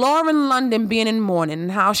Lauren London being in mourning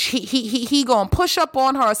and how he gonna push up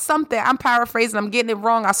on her or something. I'm paraphrasing. I'm getting it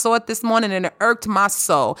wrong. I saw it this morning and it irked my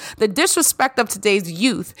soul. The disrespect of today's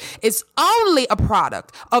youth is only a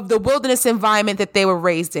product of the wilderness environment that they were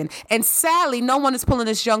raised in. And sadly, no one is pulling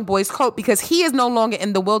this young boy's coat because he is no longer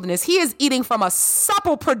in the wilderness. He is eating from a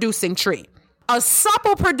supple producing tree. A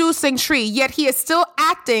supple producing tree, yet he is still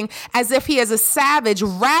acting as if he is a savage,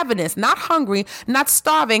 ravenous, not hungry, not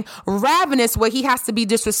starving, ravenous, where he has to be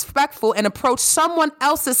disrespectful and approach someone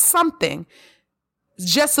else's something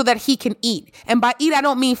just so that he can eat. And by eat, I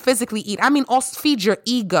don't mean physically eat. I mean also feed your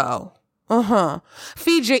ego.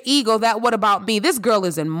 Feed your ego that what about me? This girl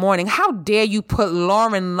is in mourning. How dare you put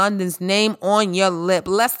Lauren London's name on your lip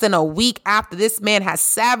less than a week after this man has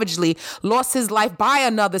savagely lost his life by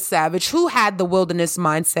another savage who had the wilderness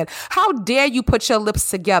mindset? How dare you put your lips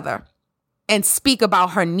together and speak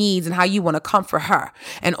about her needs and how you want to comfort her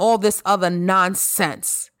and all this other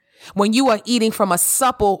nonsense when you are eating from a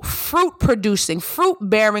supple, fruit-producing,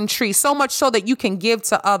 fruit-bearing tree, so much so that you can give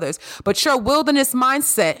to others. But your wilderness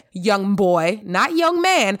mindset, young boy, not young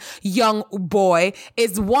man, young boy,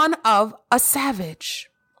 is one of a savage.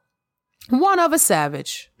 One of a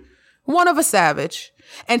savage. One of a savage.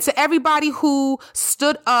 And to everybody who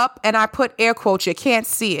stood up, and I put air quotes, you can't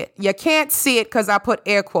see it. You can't see it because I put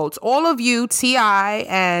air quotes. All of you, T.I.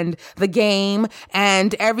 and The Game,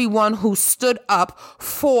 and everyone who stood up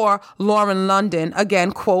for Lauren London,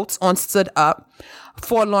 again, quotes on stood up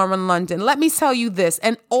for Lauren London. Let me tell you this,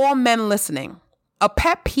 and all men listening. A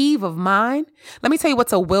pet peeve of mine, let me tell you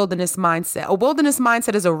what's a wilderness mindset. A wilderness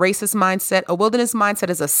mindset is a racist mindset. A wilderness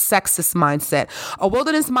mindset is a sexist mindset. A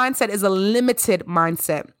wilderness mindset is a limited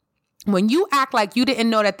mindset. When you act like you didn't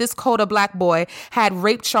know that this Coda black boy had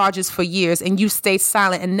rape charges for years and you stayed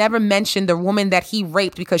silent and never mentioned the woman that he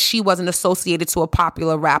raped because she wasn't associated to a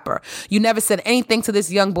popular rapper. You never said anything to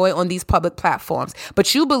this young boy on these public platforms.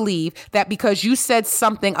 But you believe that because you said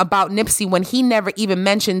something about Nipsey when he never even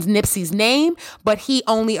mentions Nipsey's name, but he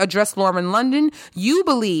only addressed Lauren London, you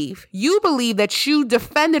believe that you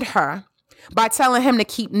defended her by telling him to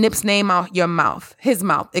keep Nip's name out his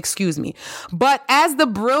mouth. But as the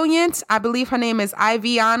brilliant, I believe her name is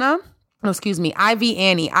Ivy Annie,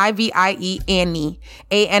 I-V-I-E Annie,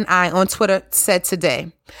 A-N-I on Twitter said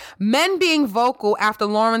today, men being vocal after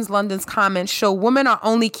Lauren London's comments show women are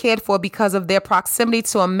only cared for because of their proximity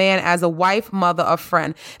to a man as a wife, mother, or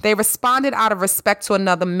friend. They responded out of respect to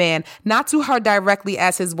another man, not to her directly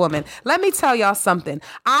as his woman. Let me tell y'all something.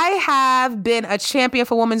 I have been a champion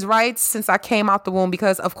for women's rights since I came out the womb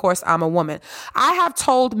because, of course, I'm a woman. I have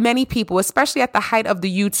told many people, especially at the height of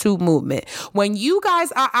the YouTube movement, when you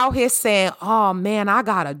guys are out here saying, oh man, I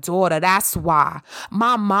got a daughter, that's why.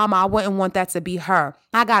 My mama, I wouldn't want that to be her.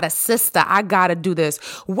 I got a sister. I got to do this.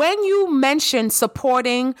 When you mention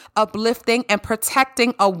supporting, uplifting, and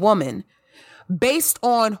protecting a woman based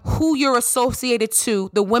on who you're associated to,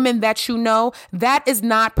 the women that you know, that is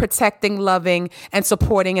not protecting, loving, and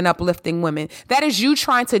supporting and uplifting women. That is you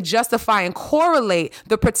trying to justify and correlate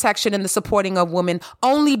the protection and the supporting of women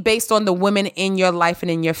only based on the women in your life and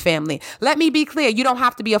in your family. Let me be clear. You don't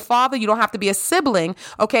have to be a father. You don't have to be a sibling.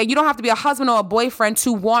 Okay. You don't have to be a husband or a boyfriend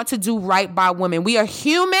to want to do right by women. We are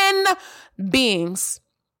human beings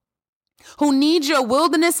who need your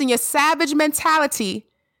wilderness and your savage mentality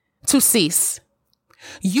to cease.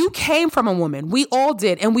 You came from a woman. We all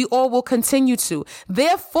did, and we all will continue to.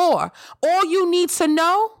 Therefore, all you need to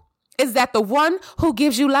know is that the one who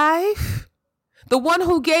gives you life, the one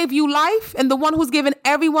who gave you life, and the one who's given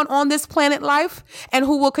everyone on this planet life, and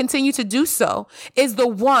who will continue to do so, is the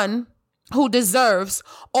one who deserves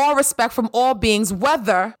all respect from all beings,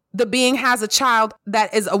 whether the being has a child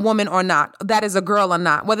that is a woman or not, that is a girl or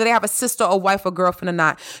not, whether they have a sister or wife or girlfriend or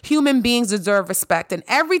not. Human beings deserve respect. And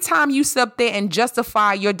every time you sit up there and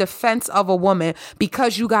justify your defense of a woman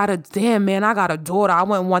because you got I got a daughter, I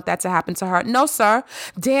wouldn't want that to happen to her. No, sir.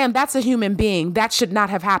 Damn, that's a human being. That should not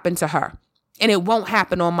have happened to her. And it won't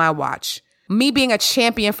happen on my watch. Me being a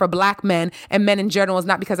champion for black men and men in general is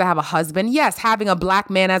not because I have a husband. Yes, having a black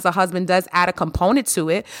man as a husband does add a component to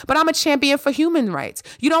it, but I'm a champion for human rights.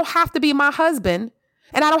 You don't have to be my husband,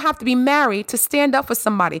 and I don't have to be married to stand up for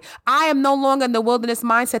somebody. I am no longer in the wilderness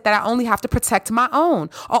mindset that I only have to protect my own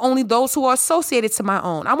or only those who are associated to my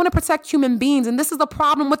own. I want to protect human beings, and this is the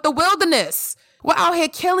problem with the wilderness. We're out here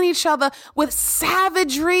killing each other with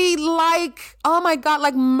savagery, like, oh my God,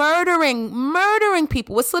 like murdering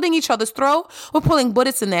people. We're slitting each other's throat. We're pulling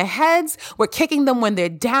bullets in their heads. We're kicking them when they're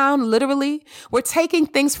down, literally. We're taking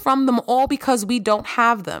things from them all because we don't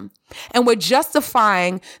have them. And we're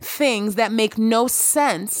justifying things that make no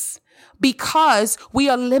sense because we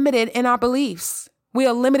are limited in our beliefs. We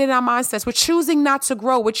are limited in our mindsets. We're choosing not to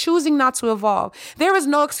grow. We're choosing not to evolve. There is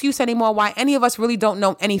no excuse anymore why any of us really don't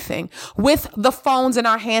know anything with the phones in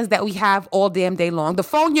our hands that we have all damn day long. The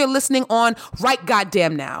phone you're listening on right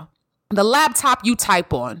goddamn now. The laptop you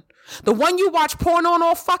type on. The one you watch porn on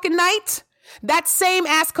all fucking night. That same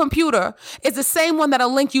ass computer is the same one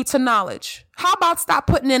that'll link you to knowledge. How about stop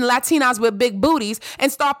putting in Latinas with big booties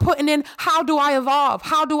and start putting in, how do I evolve?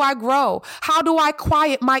 How do I grow? How do I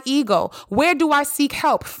quiet my ego? Where do I seek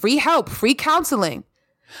help? Free counseling.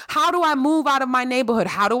 How do I move out of my neighborhood?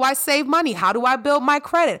 How do I save money? How do I build my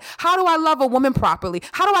credit? How do I love a woman properly?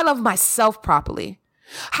 How do I love myself properly?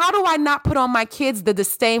 How do I not put on my kids the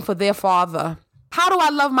disdain for their father? How do I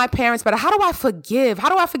love my parents better? How do I forgive? How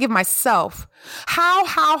do I forgive myself? How?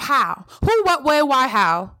 Who, what, where, why,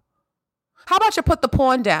 how? How about you put the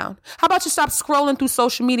porn down? How about you stop scrolling through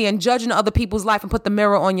social media and judging other people's life and put the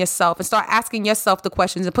mirror on yourself and start asking yourself the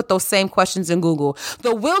questions and put those same questions in Google?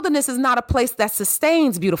 The wilderness is not a place that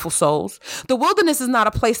sustains, beautiful souls. The wilderness is not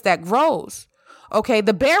a place that grows. Okay,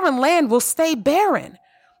 the barren land will stay barren.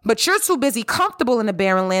 But you're too busy comfortable in the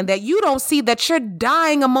barren land that you don't see that you're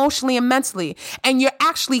dying emotionally and mentally, and you're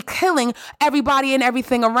actually killing everybody and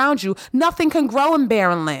everything around you. Nothing can grow in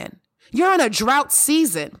barren land. You're in a drought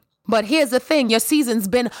season. But here's the thing, your season's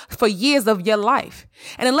been for years of your life.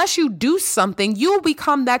 And unless you do something, you'll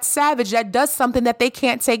become that savage that does something that they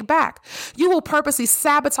can't take back. You will purposely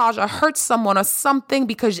sabotage or hurt someone or something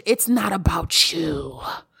because it's not about you.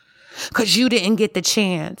 Because you didn't get the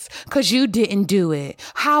chance. Because you didn't do it.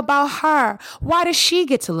 How about her? Why does she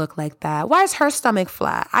get to look like that? Why is her stomach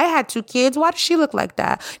flat? I had 2 kids. Why does she look like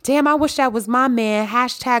that? Damn, I wish that was my man.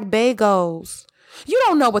 Hashtag bagels. You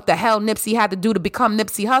don't know what the hell Nipsey had to do to become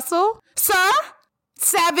Nipsey Hussle. Sir?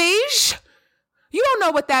 Savage? You don't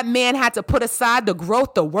know what that man had to put aside, the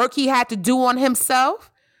growth, the work he had to do on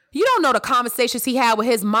himself. You don't know the conversations he had with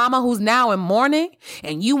his mama who's now in mourning.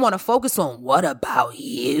 And you want to focus on what about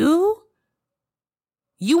you?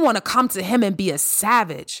 You want to come to him and be a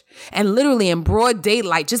savage and literally in broad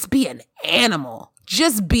daylight, just be an animal.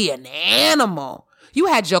 Just be an animal. You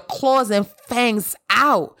had your claws and fangs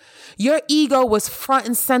out. Your ego was front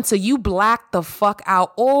and center. You blacked the fuck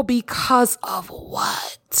out, all because of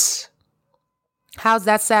what? How's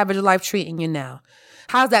that savage life treating you now?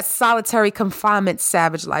 How's that solitary confinement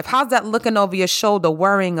savage life? How's that looking over your shoulder,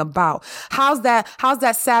 worrying about? How's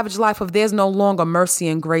that savage life of there's no longer mercy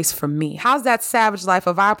and grace for me? How's that savage life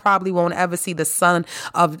of I probably won't ever see the sun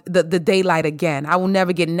of the daylight again? I will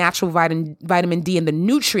never get natural vitamin D and the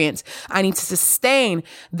nutrients I need to sustain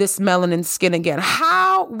this melanin skin again.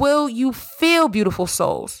 How will you feel, beautiful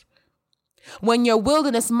souls, when your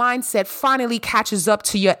wilderness mindset finally catches up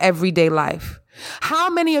to your everyday life? How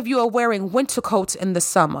many of you are wearing winter coats in the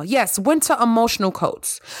summer? Yes, winter emotional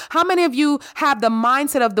coats. How many of you have the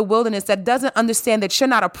mindset of the wilderness that doesn't understand that you're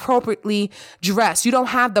not appropriately dressed? You don't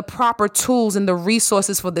have the proper tools and the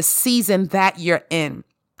resources for the season that you're in.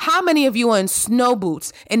 How many of you are in snow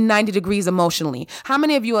boots in 90 degrees emotionally? How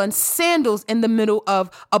many of you are in sandals in the middle of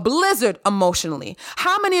a blizzard emotionally?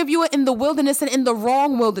 How many of you are in the wilderness and in the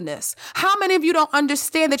wrong wilderness? How many of you don't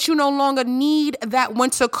understand that you no longer need that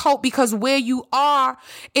winter coat because where you are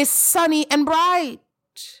is sunny and bright?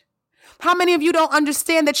 How many of you don't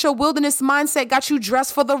understand that your wilderness mindset got you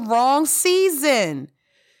dressed for the wrong season?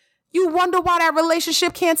 You wonder why that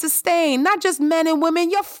relationship can't sustain, not just men and women,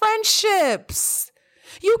 your friendships.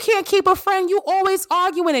 You can't keep a friend. You always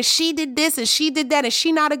arguing and she did this and she did that and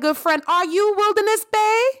she not a good friend. Are you Wilderness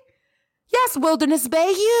Bay? Yes, Wilderness Bay,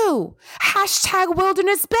 you. Hashtag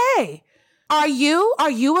Wilderness Bay. Are you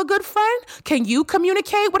a good friend? Can you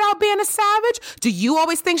communicate without being a savage? Do you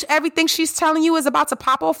always think everything she's telling you is about to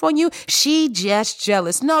pop off on you? She just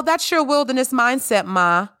jealous. No, that's your wilderness mindset,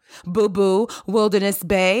 ma. Boo-boo, Wilderness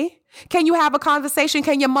Bay. Can you have a conversation?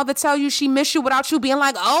 Can your mother tell you she missed you without you being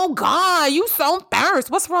like, oh God, you so embarrassed.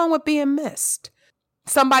 What's wrong with being missed?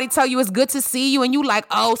 Somebody tell you it's good to see you and you like,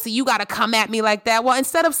 oh, so you got to come at me like that. Well,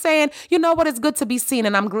 instead of saying, you know what, it's good to be seen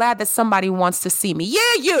and I'm glad that somebody wants to see me.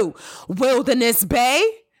 Yeah, you, Wilderness Bay.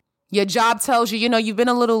 Your job tells you, you've been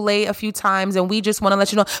a little late a few times and we just want to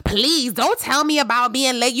let you know, please don't tell me about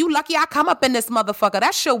being late. You lucky I come up in this motherfucker.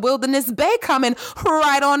 That's your Wilderness Bay coming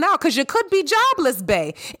right on out because you could be jobless,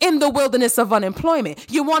 Bay, in the wilderness of unemployment.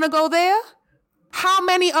 You want to go there? How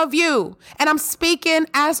many of you? And I'm speaking,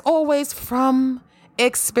 as always, from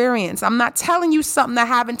experience. I'm not telling you something I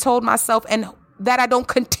haven't told myself and that I don't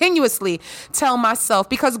continuously tell myself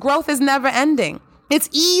because growth is never ending. It's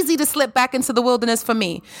easy to slip back into the wilderness for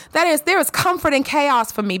me. That is, there is comfort in chaos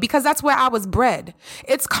for me because that's where I was bred.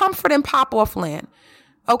 It's comfort in pop-off land,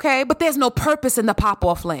 okay? But there's no purpose in the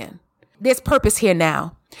pop-off land. There's purpose here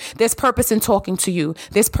now. There's purpose in talking to you.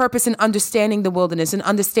 There's purpose in understanding the wilderness and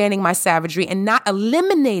understanding my savagery and not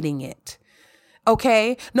eliminating it,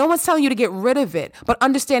 okay? No one's telling you to get rid of it, but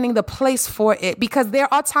understanding the place for it because there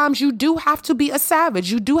are times you do have to be a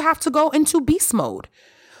savage. You do have to go into beast mode.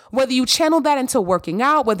 Whether you channel that into working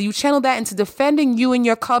out, whether you channel that into defending you and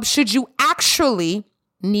your cubs, should you actually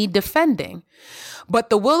need defending. But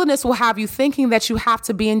the wilderness will have you thinking that you have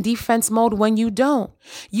to be in defense mode when you don't.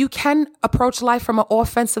 You can approach life from an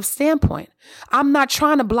offensive standpoint. I'm not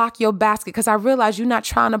trying to block your basket because I realize you're not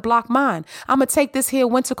trying to block mine. I'm going to take this here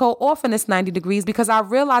winter coat off in this 90 degrees because I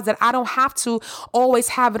realize that I don't have to always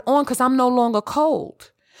have it on because I'm no longer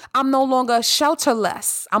cold. I'm no longer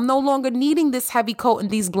shelterless. I'm no longer needing this heavy coat and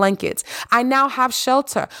these blankets. I now have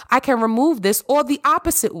shelter. I can remove this, or the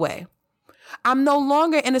opposite way. I'm no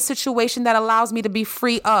longer in a situation that allows me to be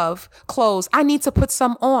free of clothes. I need to put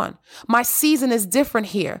some on. My season is different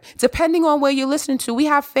here. Depending on where you're listening to, we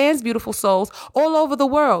have fans, beautiful souls, all over the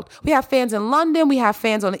world. We have fans in London. We have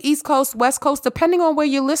fans on the East Coast, West Coast. Depending on where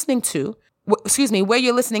you're listening to, where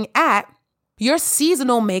you're listening at, your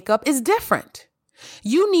seasonal makeup is different.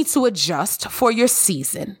 You need to adjust for your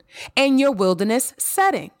season and your wilderness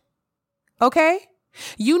setting. Okay?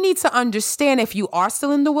 You need to understand, if you are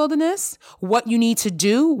still in the wilderness, what you need to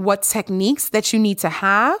do, what techniques that you need to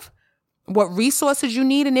have, what resources you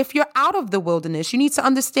need. And if you're out of the wilderness, you need to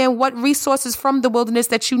understand what resources from the wilderness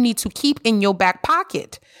that you need to keep in your back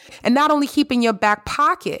pocket. And not only keep in your back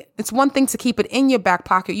pocket, it's one thing to keep it in your back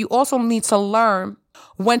pocket. You also need to learn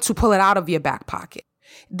when to pull it out of your back pocket.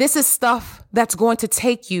 This is stuff that's going to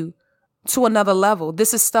take you to another level.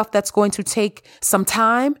 This is stuff that's going to take some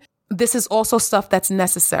time. This is also stuff that's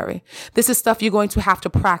necessary. This is stuff you're going to have to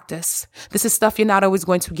practice. This is stuff you're not always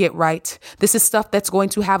going to get right. This is stuff that's going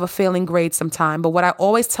to have a failing grade sometime. But what I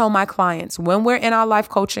always tell my clients when we're in our life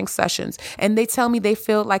coaching sessions and they tell me they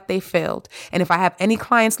feel like they failed, and if I have any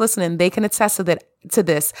clients listening, they can attest to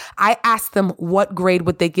this. I ask them what grade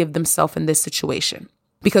would they give themselves in this situation?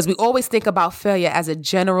 Because we always think about failure as a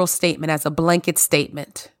general statement, as a blanket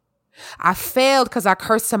statement. I failed because I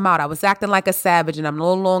cursed him out. I was acting like a savage and I'm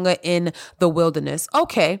no longer in the wilderness.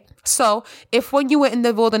 Okay, so if when you were in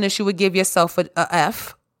the wilderness, you would give yourself a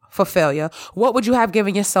F for failure, what would you have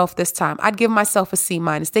given yourself this time? I'd give myself a C-.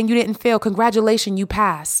 Then you didn't fail. Congratulations, you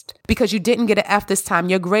passed. Because you didn't get an F this time,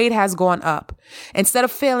 your grade has gone up. Instead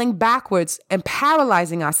of failing backwards and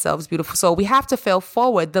paralyzing ourselves, beautiful soul, we have to fail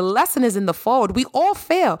forward. The lesson is in the forward. We all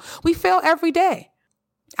fail. We fail every day.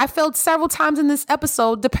 I failed several times in this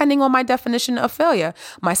episode, depending on my definition of failure.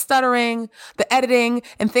 My stuttering, the editing,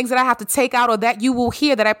 and things that I have to take out or that you will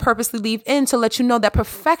hear that I purposely leave in to let you know that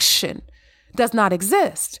perfection does not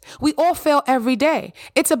exist. We all fail every day.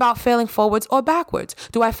 It's about failing forwards or backwards.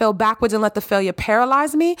 Do I fail backwards and let the failure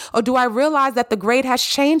paralyze me? Or do I realize that the grade has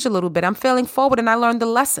changed a little bit? I'm failing forward and I learned the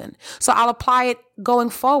lesson. So I'll apply it going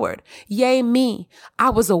forward. Yay me, I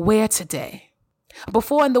was aware today.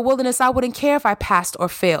 Before in the wilderness, I wouldn't care if I passed or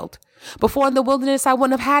failed. Before in the wilderness, I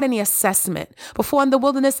wouldn't have had any assessment. Before in the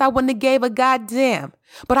wilderness, I wouldn't have gave a goddamn.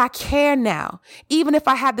 But I care now. Even if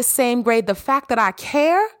I had the same grade, the fact that I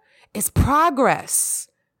care is progress.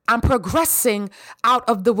 I'm progressing out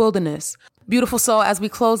of the wilderness. Beautiful soul, as we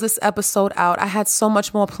close this episode out, I had so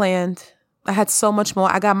much more planned. I had so much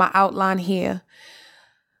more. I got my outline here.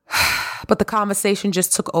 But the conversation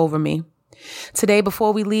just took over me. Today,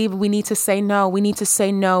 before we leave, we need to say no. We need to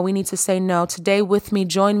say no. We need to say no. Today with me,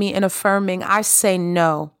 join me in affirming, I say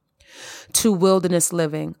no to wilderness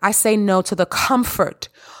living. I say no to the comfort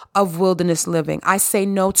of wilderness living. I say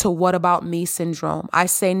no to what about me syndrome. I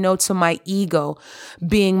say no to my ego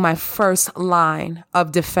being my first line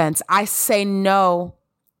of defense. I say no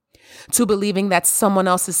to believing that someone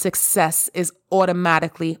else's success is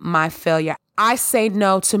automatically my failure. I say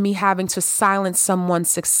no to me having to silence someone's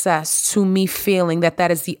success, to me feeling that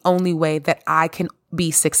that is the only way that I can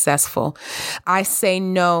be successful. I say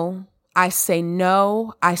no. I say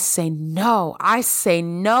no. I say no. I say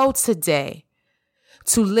no today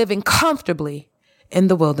to living comfortably in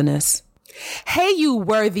the wilderness. Hey, you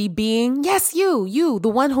worthy being. Yes, you, the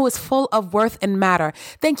one who is full of worth and matter.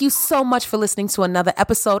 Thank you so much for listening to another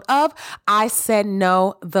episode of I Said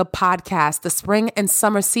No, the podcast. The spring and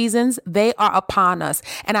summer seasons, they are upon us.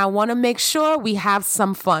 And I want to make sure we have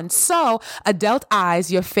some fun. So, Adult Eyes,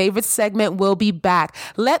 your favorite segment, will be back.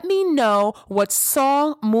 Let me know what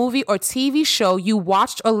song, movie, or TV show you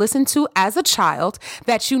watched or listened to as a child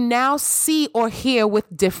that you now see or hear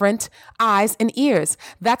with different eyes and ears.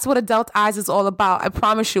 That's what Adult Eyes is all about. I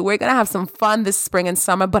promise you, we're going to have some fun this spring and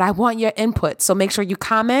summer, but I want your input. So make sure you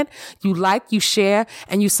comment, you like, you share,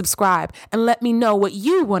 and you subscribe. And let me know what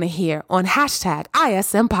you want to hear on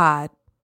 #ISMPod.